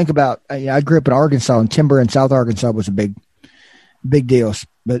don't think about. I grew up in Arkansas, and timber in South Arkansas was a big deal.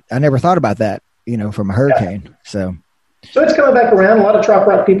 But I never thought about that, from a hurricane. Yeah. So it's coming back around. A lot of trop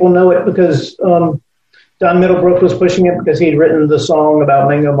rock people know it because Don Middlebrook was pushing it because he'd written the song about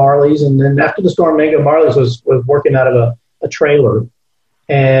Mango Marley's, and then after the storm, Mango Marley's was working out of a trailer,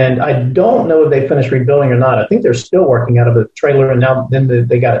 and I don't know if they finished rebuilding or not. I think they're still working out of a trailer, and now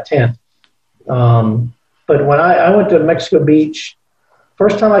they got a tent. But when I went to Mexico Beach,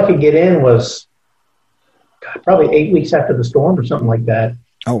 first time I could get in was probably 8 weeks after the storm or something like that.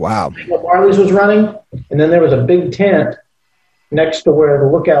 Oh, wow. Marley's was running, and then there was a big tent next to where the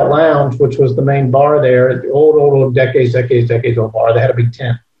Lookout Lounge, which was the main bar there, the old decades old bar. They had a big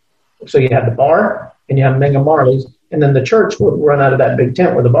tent. So you had the bar, and you had Mango Marley's, and then the church would run out of that big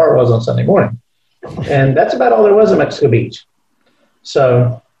tent where the bar was on Sunday morning. And that's about all there was in Mexico Beach.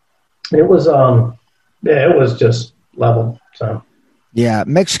 So it was it was just level. So, yeah,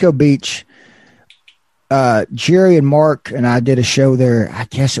 Mexico Beach. Jerry and Mark and I did a show there. I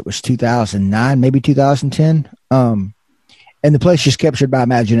guess it was 2009, maybe 2010. And the place just captured my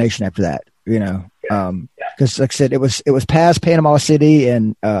imagination after that. Because like I said, it was past Panama City,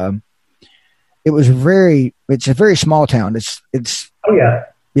 and it's a very small town. It's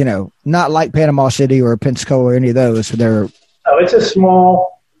not like Panama City or Pensacola or any of those. It's a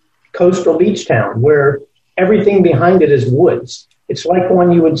small coastal beach town where everything behind it is woods. It's like the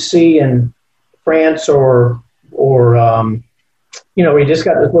one you would see in France or where you just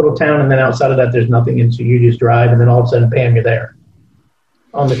got this little town, and then outside of that there's nothing, and so you just drive, and then all of a sudden, bam, you're there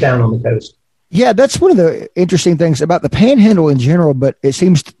on the coast. Yeah, that's one of the interesting things about the Panhandle in general, but it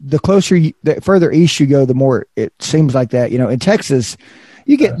seems the further east you go, the more it seems like that. In Texas,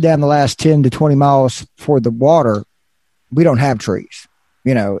 you get down the last 10 to 20 miles for the water, we don't have trees.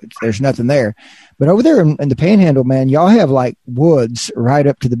 There's nothing there. But over there in the Panhandle, man, y'all have like woods right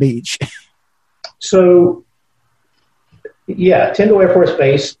up to the beach. So, yeah, Tyndall Air Force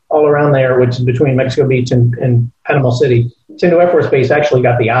Base all around there, which is between Mexico Beach and Panama City. Tyndall Air Force Base actually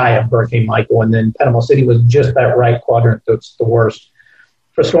got the eye of Hurricane Michael, and then Panama City was just that right quadrant that's the worst.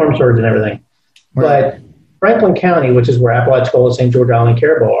 for storm surge and everything. Right. But Franklin County, which is where Apalachicola, St. George Island, and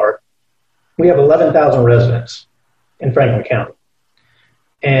Caribou are, we have 11,000 residents in Franklin County.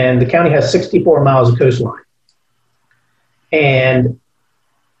 And the county has 64 miles of coastline. And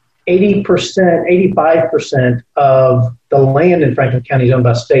 80%, 85% of the land in Franklin County is owned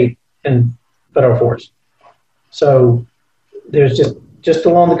by state and federal forests. So there's just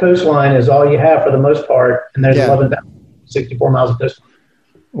along the coastline is all you have for the most part, and there's 11,064 miles of coastline.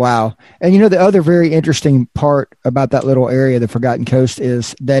 Wow. And the other very interesting part about that little area, the Forgotten Coast,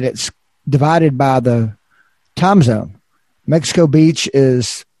 is that it's divided by the time zone. Mexico Beach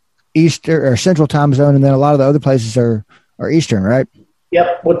is Eastern or Central time zone, and then a lot of the other places are Eastern, right?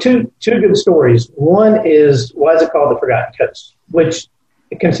 Yep. Well, two good stories. One is, why is it called the Forgotten Coast? Which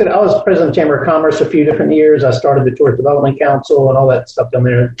I was president of the Chamber of Commerce a few different years. I started the Tourist Development Council and all that stuff down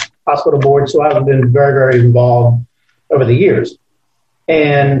there, hospital board. So I've been very, very involved over the years.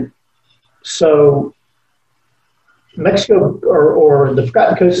 And so Mexico or the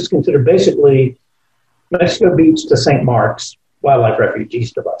Forgotten Coast is considered basically Mexico Beach to St. Mark's Wildlife Refuge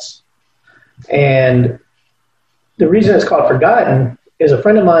east of us. And the reason it's called Forgotten is a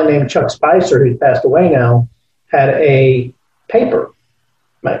friend of mine named Chuck Spicer, who's passed away now, had a paper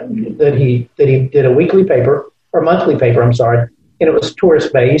that he did, a weekly paper or monthly paper, and it was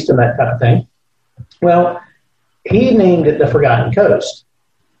tourist based and that kind of thing. Well, he named it the Forgotten Coast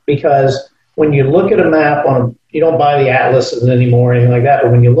because when you look at a map you don't buy the atlases anymore or anything like that,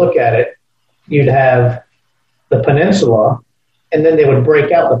 but when you look at it, you'd have the peninsula, and then they would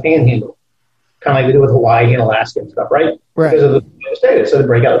break out the panhandle, kind of like they do with Hawaii and Alaska and stuff, right? Because of the state, so they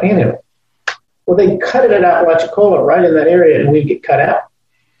break out the panhandle. Well, they cut it at Apalachicola right in that area, and we'd get cut out.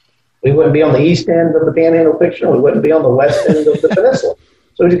 We wouldn't be on the east end of the panhandle picture. We wouldn't be on the west end of the peninsula.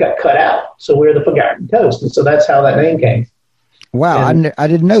 So we just got cut out. So we're the Forgotten Coast. And so that's how that name came. Wow. I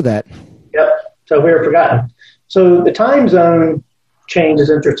didn't know that. Yep. So we were forgotten. So the time zone change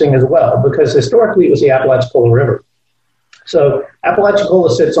is interesting as well, because historically it was the Apalachicola River. So Apalachicola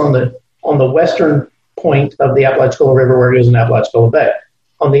sits on the western point of the Apalachicola River where it goes in Apalachicola Bay.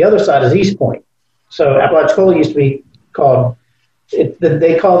 On the other side is East Point. So Apalachicola used to be called,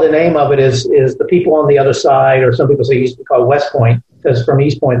 they call the name of it is the people on the other side, or some people say it used to be called West Point, because from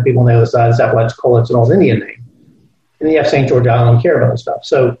East Point, the people on the other side is Apalachicola. It's an old Indian name. And then you have St. George Island, Caribou and stuff.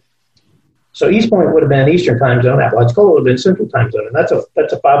 So East Point would have been Eastern time zone. Apalachicola would have been Central time zone. And that's a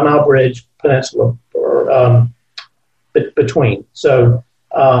 5-mile bridge peninsula between. So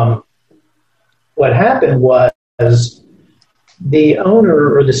what happened was the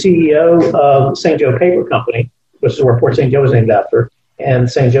owner or the CEO of St. Joe Paper Company, which is where Port St. Joe is named after, and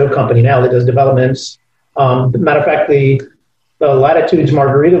St. Joe Company now that does developments. Matter of fact, the Latitudes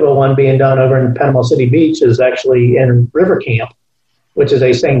Margaritaville one being done over in Panama City Beach is actually in River Camp, which is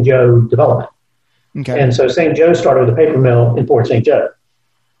a St. Joe development. Okay. And so St. Joe started with a paper mill in Port St. Joe.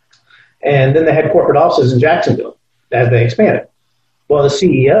 And then they had corporate offices in Jacksonville as they expanded. Well, the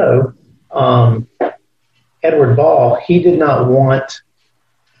CEO, Edward Ball, he did not want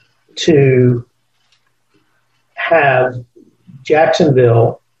to have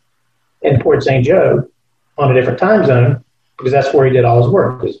Jacksonville and Port St. Joe on a different time zone, because that's where he did all his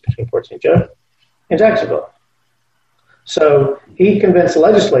work, was between Port St. Joe and Jacksonville. So he convinced the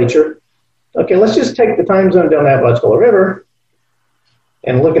legislature, okay, let's just take the time zone down the Apalachicola River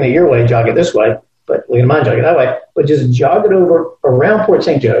and looking at your way, jog it this way, but looking at mine, jog it that way, but just jog it over around Port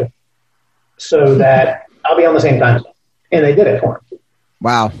St. Joe so that I'll be on the same time zone. And they did it for him.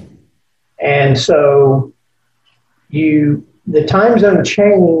 Wow. And so the time zone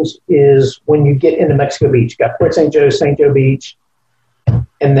change is when you get into Mexico Beach. You got Port St. Joe Beach,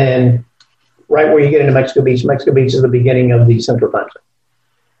 and then right where you get into Mexico Beach is the beginning of the Central Time Zone.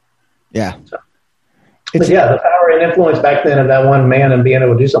 Yeah. So, the power and influence back then of that one man and being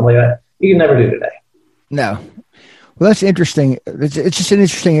able to do something like that, you can never do today. No. Well, that's interesting. It's just an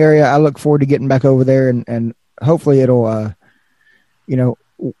interesting area. I look forward to getting back over there, and hopefully it'll,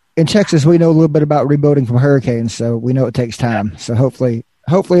 in Texas, we know a little bit about rebuilding from hurricanes, so we know it takes time. So hopefully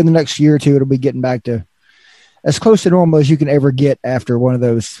in the next year or two, it'll be getting back to as close to normal as you can ever get after one of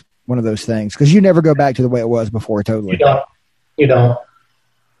those things, because you never go back to the way it was before. Totally. You don't.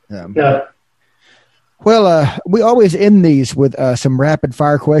 No. Well, we always end these with some rapid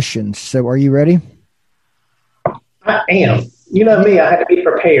fire questions. So are you ready? I am. You know me, I had to be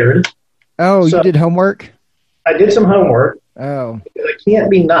prepared. Oh, so you did homework? I did some homework. Oh. Because I can't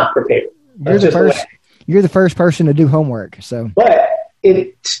be not prepared. You're the first person to do homework. So, but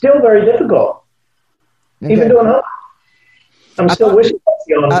it's still very difficult. Okay. Even doing homework. I'm still wishing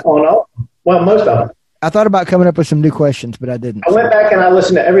on all. Well, most of them. I thought about coming up with some new questions, but I didn't. I went back and I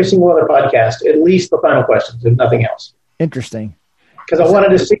listened to every single other podcast, at least the final questions, if nothing else. Interesting. Because I wanted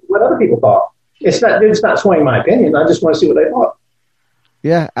to see what other people thought. It's not swaying my opinion. I just want to see what they thought.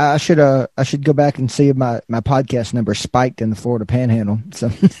 Yeah, I should go back and see if my podcast number spiked in the Florida Panhandle.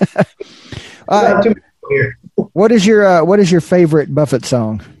 So, what is your favorite Buffett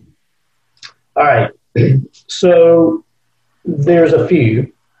song? All right, so there's a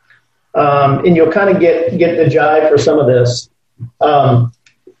few, and you'll kind of get the jive for some of this.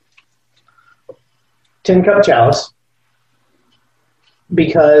 Tin Cup Chalice,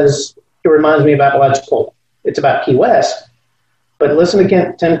 because it reminds me of Apalachicola. It's about Key West. But listen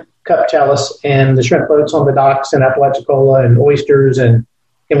to Tin Cup Chalice and the shrimp boats on the docks in Apalachicola and oysters and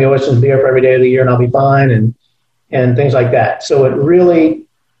give me oysters and beer for every day of the year and I'll be fine and things like that. So it really,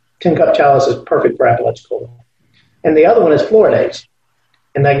 Tin Cup Chalice is perfect for Apalachicola. And the other one is Floridays.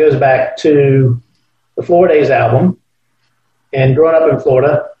 And that goes back to the Floridays album and growing up in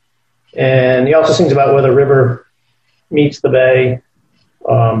Florida. And he also sings about where the river meets the bay.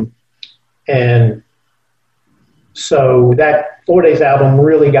 And so that 4 Days album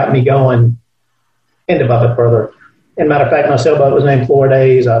really got me going into Buffett further. And matter of fact, my sailboat was named 4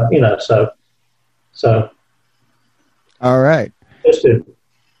 Days, so. All right. Those two.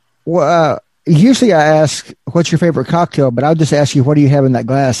 Well, usually I ask, what's your favorite cocktail? But I'll just ask you, what do you have in that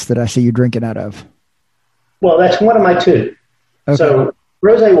glass that I see you drinking out of? Well, that's one of my two. Okay. So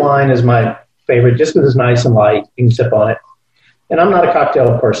rosé wine is my favorite just because it's nice and light. You can sip on it. And I'm not a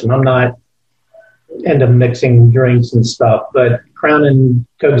cocktail person. I'm not into mixing drinks and stuff, but Crown and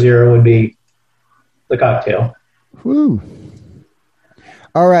Coke Zero would be the cocktail. Woo.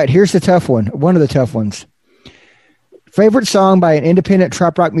 All right, here's the tough one. One of the tough ones. Favorite song by an independent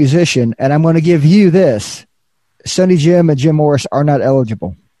trop rock musician, and I'm going to give you this. Sonny Jim and Jim Morris are not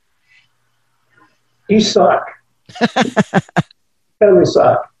eligible. You suck. Totally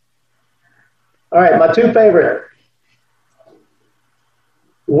suck. All right, my two favorite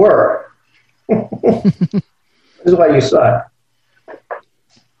were this is why you suck.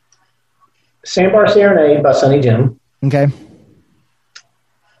 Sandbar Serenade by Sonny Jim. Okay.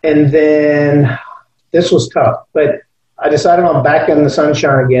 And then this was tough, but I decided on Back in the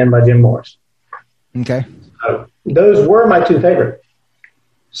Sunshine Again by Jim Morris. Okay. So those were my two favorite.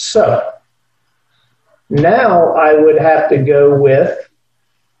 So now I would have to go with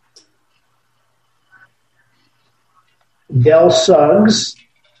Del Suggs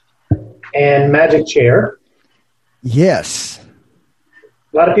and Magic Chair. Yes.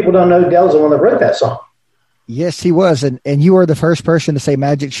 A lot of people don't know Del's the one that wrote that song. Yes, he was. And you were the first person to say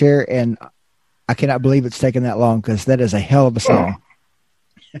Magic Chair, and I cannot believe it's taken that long because that is a hell of a song.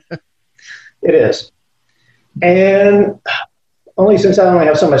 It is. And only since I only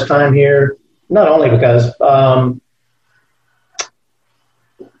have so much time here, not only because, all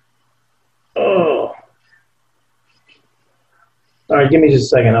right, give me just a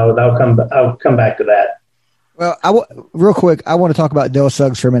second. I'll come back to that. Well, real quick, I want to talk about Del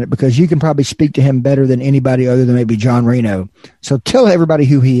Suggs for a minute because you can probably speak to him better than anybody other than maybe John Reno. So tell everybody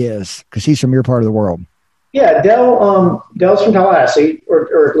who he is because he's from your part of the world. Yeah, Del's from Tallahassee,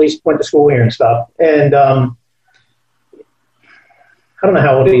 or at least went to school here and stuff. And I don't know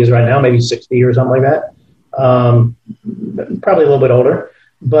how old he is right now, maybe 60 or something like that. Probably a little bit older.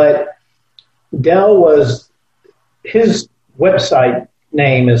 But Del his website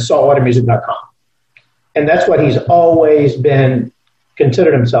name is saltwatermusic.com. And that's what he's always been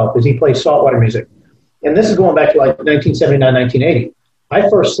considered himself, is he plays saltwater music. And this is going back to like 1979, 1980. I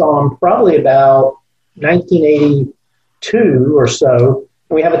first saw him probably about 1982 or so.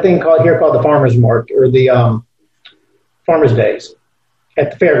 And we have a thing called the Farmer's Market, or the Farmer's Days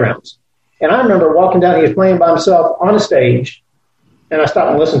at the fairgrounds. And I remember walking down, he was playing by himself on a stage, and I stopped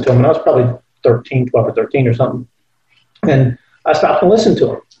and listened to him. And I was probably 12 or 13 or something. And I stopped and listened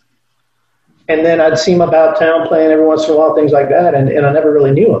to him. And then I'd see him about town playing every once in a while, things like that, and I never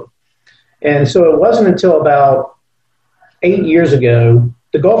really knew him. And so it wasn't until about 8 years ago,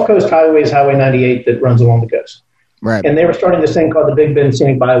 the Gulf Coast Highway is Highway 98 that runs along the coast. Right. And they were starting this thing called the Big Bend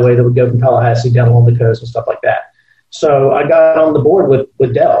Scenic Byway that would go from Tallahassee down along the coast and stuff like that. So I got on the board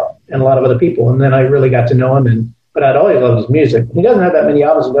with Del and a lot of other people, and then I really got to know him. But I'd always loved his music. He doesn't have that many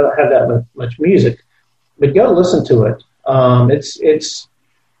albums, he doesn't have that much music. But go listen to it.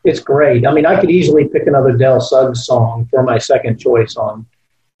 It's great. I mean, I could easily pick another Del Suggs song for my second choice on,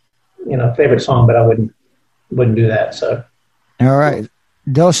 favorite song, but I wouldn't do that. So, all right,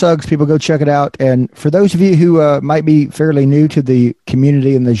 Del Suggs, people go check it out. And for those of you who might be fairly new to the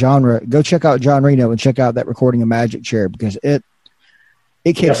community and the genre, go check out John Reno and check out that recording of Magic Chair because it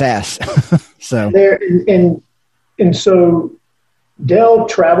it kicks ass. So there and so Dell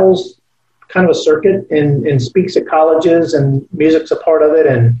travels kind of a circuit and speaks at colleges, and music's a part of it,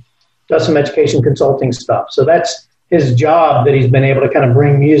 and does some education consulting stuff. So that's his job, that he's been able to kind of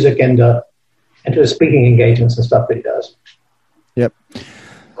bring music into his speaking engagements and stuff that he does. Yep.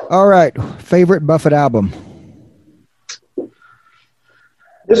 All right. Favorite Buffett album?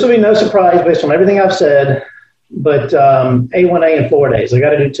 This will be no surprise based on everything I've said, but A1A and Floor Days. I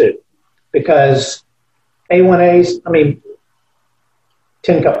got to do two, because A1A's,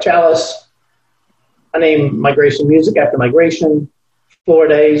 Tin Cup Chalice. I named Migration Music after Migration. Floor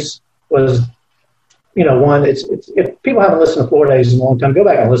Days was, one. It's if people haven't listened to Floor Days in a long time, go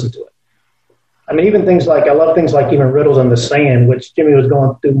back and listen to it. Even things like, I love things like even Riddles in the Sand, which Jimmy was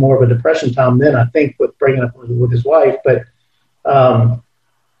going through more of a depression time then, I think, with breaking up with his wife. But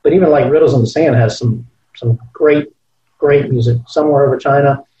even like Riddles in the Sand has some great music. Somewhere Over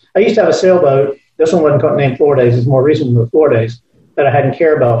China. I used to have a sailboat. This one wasn't named Floor Days. It's more recent than the Floor Days, that I had in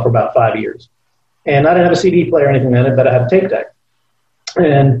Carabel for about 5 years. And I didn't have a CD player or anything in it, but I had a tape deck.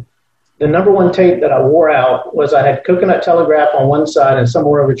 And the number one tape that I wore out was, I had Coconut Telegraph on one side and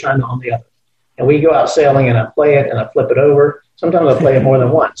Somewhere Over China on the other. And we go out sailing, and I play it and I flip it over. Sometimes I play it more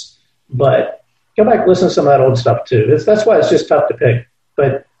than once. But go back and listen to some of that old stuff too. That's why it's just tough to pick.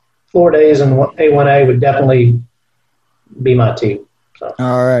 But Floor Days and A1A would definitely be my team. So.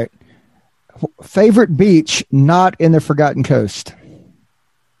 All right. Favorite beach not in the Forgotten Coast?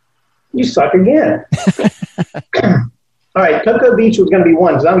 You suck again. All right, Cocoa Beach was going to be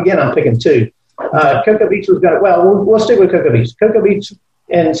one, because I'm picking two. Cocoa Beach was going to, we'll stick with Cocoa Beach. Cocoa Beach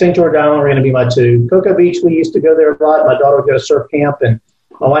and St. George Island were going to be my two. Cocoa Beach, we used to go there a lot. My daughter would go to surf camp, and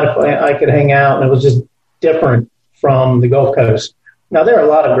my wife and I could hang out, and it was just different from the Gulf Coast. Now, there are a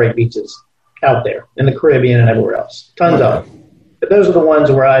lot of great beaches out there in the Caribbean and everywhere else. Tons of them. But those are the ones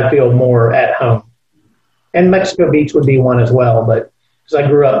where I feel more at home. And Mexico Beach would be one as well, but because I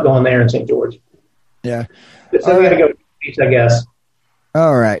grew up going there in St. George. Yeah. So we got to go to the beach, I guess.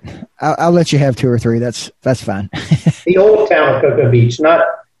 All right. I'll let you have two or three. That's fine. The old town of Cocoa Beach, not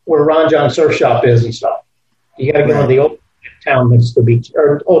where Ron John Surf Shop is and stuff. You got to go to the old town next to the beach,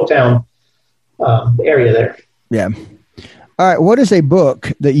 or old town area there. Yeah. All right. What is a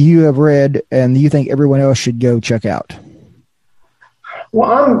book that you have read and you think everyone else should go check out?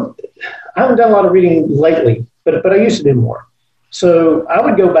 Well, I haven't done a lot of reading lately, but I used to do more. So I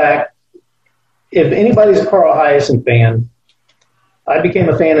would go back. If anybody's a Carl Hiaasen fan, I became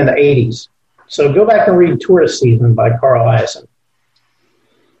a fan in the 80s. So go back and read Tourist Season by Carl Hiaasen.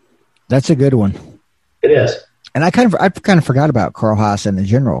 That's a good one. It is. And I kind of forgot about Carl Hiaasen in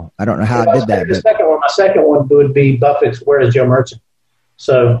general. I don't know how I did that. My second one would be Buffett's Where is Joe Merchant?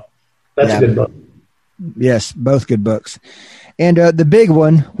 So that's a good book. Yes, both good books. And the big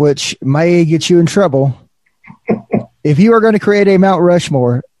one, which may get you in trouble, if you are going to create a Mount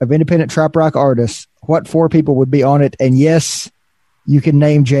Rushmore of independent trop rock artists, what four people would be on it? And yes, you can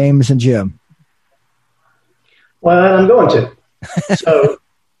name James and Jim. Well, I'm going to. So,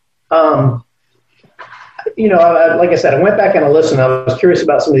 like I said, I went back and I listened. I was curious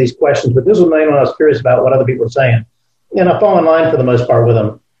about some of these questions, but this was the main one I was curious about what other people were saying. And I fall in line for the most part with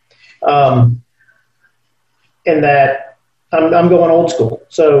them. In that I'm going old school.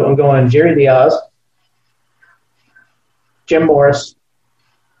 So I'm going Jerry Diaz, Jim Morris,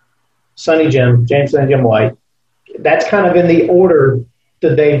 Sonny Jim, James and Jim White. That's kind of in the order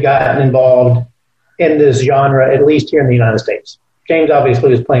that they've gotten involved in this genre, at least here in the United States. James obviously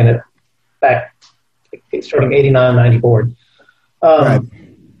was playing it back starting 89, 94. Right.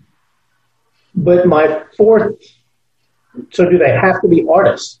 But my fourth, so do they have to be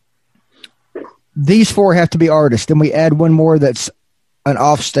artists? These four have to be artists. Then we add one more that's an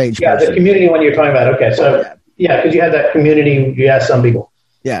offstage person. The community one you're talking about. Okay, so because you had that community, you asked some people.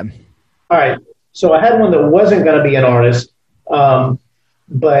 Yeah. All right. So I had one that wasn't going to be an artist, but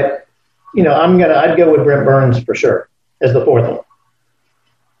I'd go with Brent Burns for sure as the fourth one.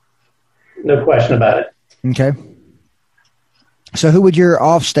 No question about it. Okay. So who would your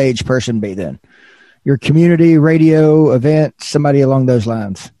offstage person be then? Your community, radio, event, somebody along those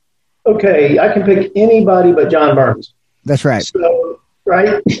lines. Okay, I can pick anybody but John Burns. That's right. So,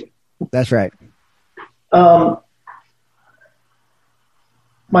 right? That's right.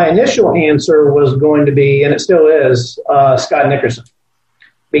 My initial answer was going to be, and it still is, Scott Nickerson.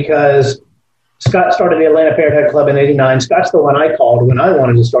 Because Scott started the Atlanta Parrothead Club in 89. Scott's the one I called when I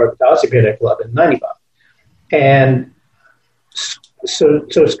wanted to start the Tallahassee Parrothead Club in 95. And so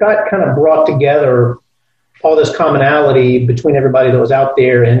Scott kind of brought together all this commonality between everybody that was out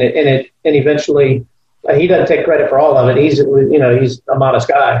there, and eventually He doesn't take credit for all of it. He's a modest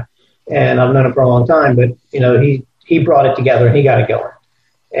guy, and I've known him for a long time. But he brought it together and he got it going.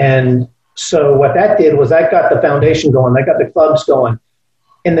 And so what that did was that got the foundation going. That got the clubs going.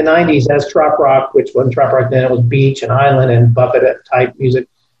 In the 90s, as Trop Rock, which wasn't Trop Rock then, it was Beach and Island and Buffett type music.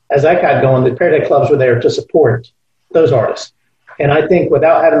 As that got going, the Parody clubs were there to support those artists. And I think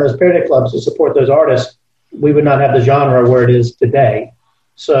without having those Parody clubs to support those artists, we would not have the genre where it is today.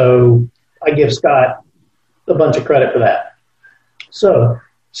 So I give Scott a bunch of credit for that. So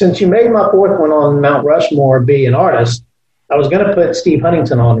since you made my fourth one on Mount Rushmore be an artist, I was going to put Steve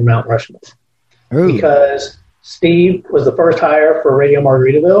Huntington on Mount Rushmore. Ooh. Because Steve was the first hire for Radio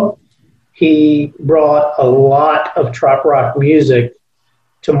Margaritaville. He brought a lot of Trop Rock music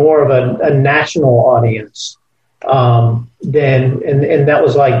to more of a national audience. Then, and that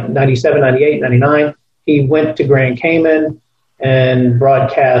was like 97, 98, 99. He went to Grand Cayman and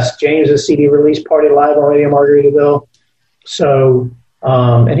broadcast James's CD release party live on Radio Margaritaville. So,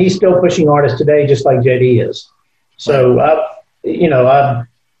 and he's still pushing artists today, just like JD is. So,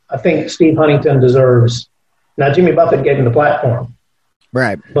 I think Steve Huntington deserves. Now, Jimmy Buffett gave him the platform,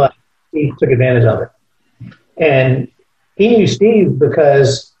 right? But he took advantage of it, and he knew Steve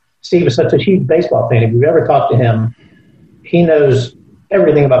because Steve is such a huge baseball fan. If you've ever talked to him, he knows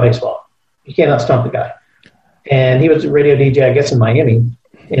everything about baseball. You cannot stump the guy. And he was a radio DJ, I guess, in Miami,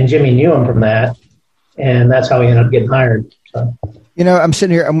 and Jimmy knew him from that, and that's how he ended up getting hired. So. I'm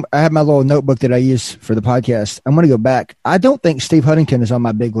sitting here. I have my little notebook that I use for the podcast. I'm going to go back. I don't think Steve Huntington is on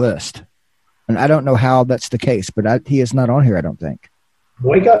my big list. And I don't know how that's the case, but he is not on here, I don't think.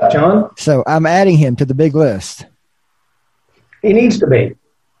 Wake up, John. So I'm adding him to the big list. He needs to be.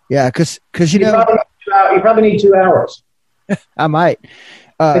 Yeah, because you probably need 2 hours. I might.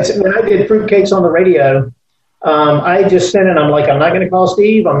 When I did Fruitcakes on the radio, I just sent it. I'm like, I'm not going to call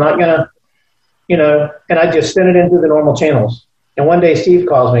Steve. I'm not going to, and I just sent it into the normal channels. And one day Steve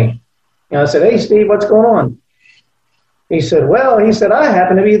calls me, and I said, "Hey, Steve, what's going on?" He said, I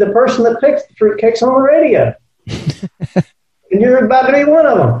happen to be the person that picks the Fruitcakes on the radio. And you're about to be one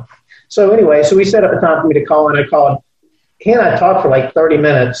of them. So anyway, we set up a time for me to call, and I called. He and I talked for like 30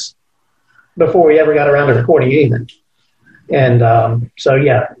 minutes before we ever got around to recording anything. And I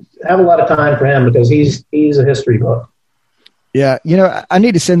have a lot of time for him because he's a history book. Yeah, I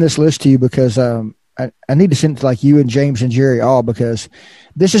need to send this list to you because I need to send it to like you and James and Jerry all because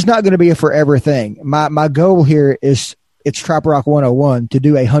this is not going to be a forever thing. My goal here is it's Trop Rock 101 to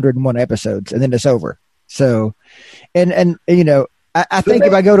do 101 episodes and then it's over. So, and I think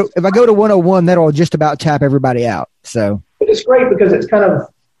if I go to 101, that'll just about tap everybody out. So, but it's great because it's kind of,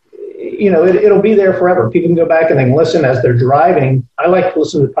 it'll be there forever. People can go back and they can listen as they're driving. I like to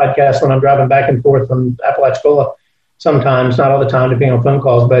listen to podcasts when I'm driving back and forth from Apalachicola sometimes, not all the time, depending on phone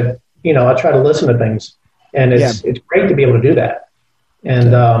calls, but I try to listen to things, and it's great to be able to do that.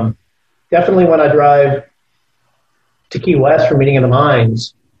 And definitely when I drive to Key West for Meeting of the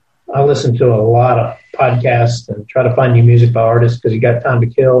Minds, I listen to a lot of podcasts and try to find new music by artists because you got time to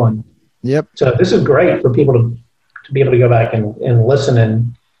kill. And so this is great for people to be able to go back and listen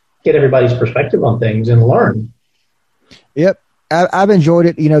and get everybody's perspective on things and learn. Yep. I've enjoyed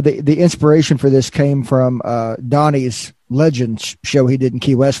it. The inspiration for this came from Donnie's Legends show he did in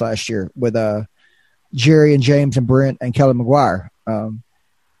Key West last year with Jerry and James and Brent and Kelly McGuire.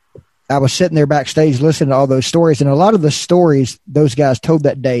 I was sitting there backstage listening to all those stories, and a lot of the stories those guys told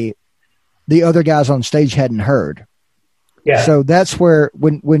that day, the other guys on stage hadn't heard. Yeah. So that's where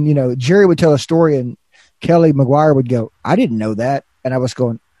when Jerry would tell a story and Kelly McGuire would go, "I didn't know that," and I was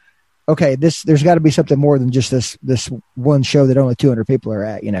going, okay, there's got to be something more than just this one show that only 200 people are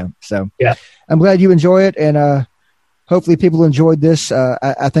at, So yeah, I'm glad you enjoy it, and hopefully people enjoyed this.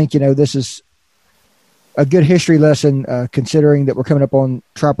 I think this is a good history lesson, considering that we're coming up on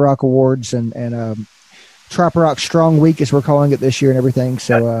Trop Rock Awards and Trop Rock Strong Week, as we're calling it this year, and everything.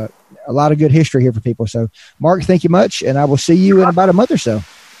 So a lot of good history here for people. So Mark, thank you much, and I will see you in about a month or so.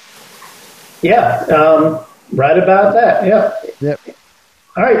 Yeah, right about that. Yeah. Yep.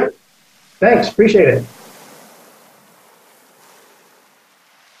 All right. Thanks. Appreciate it.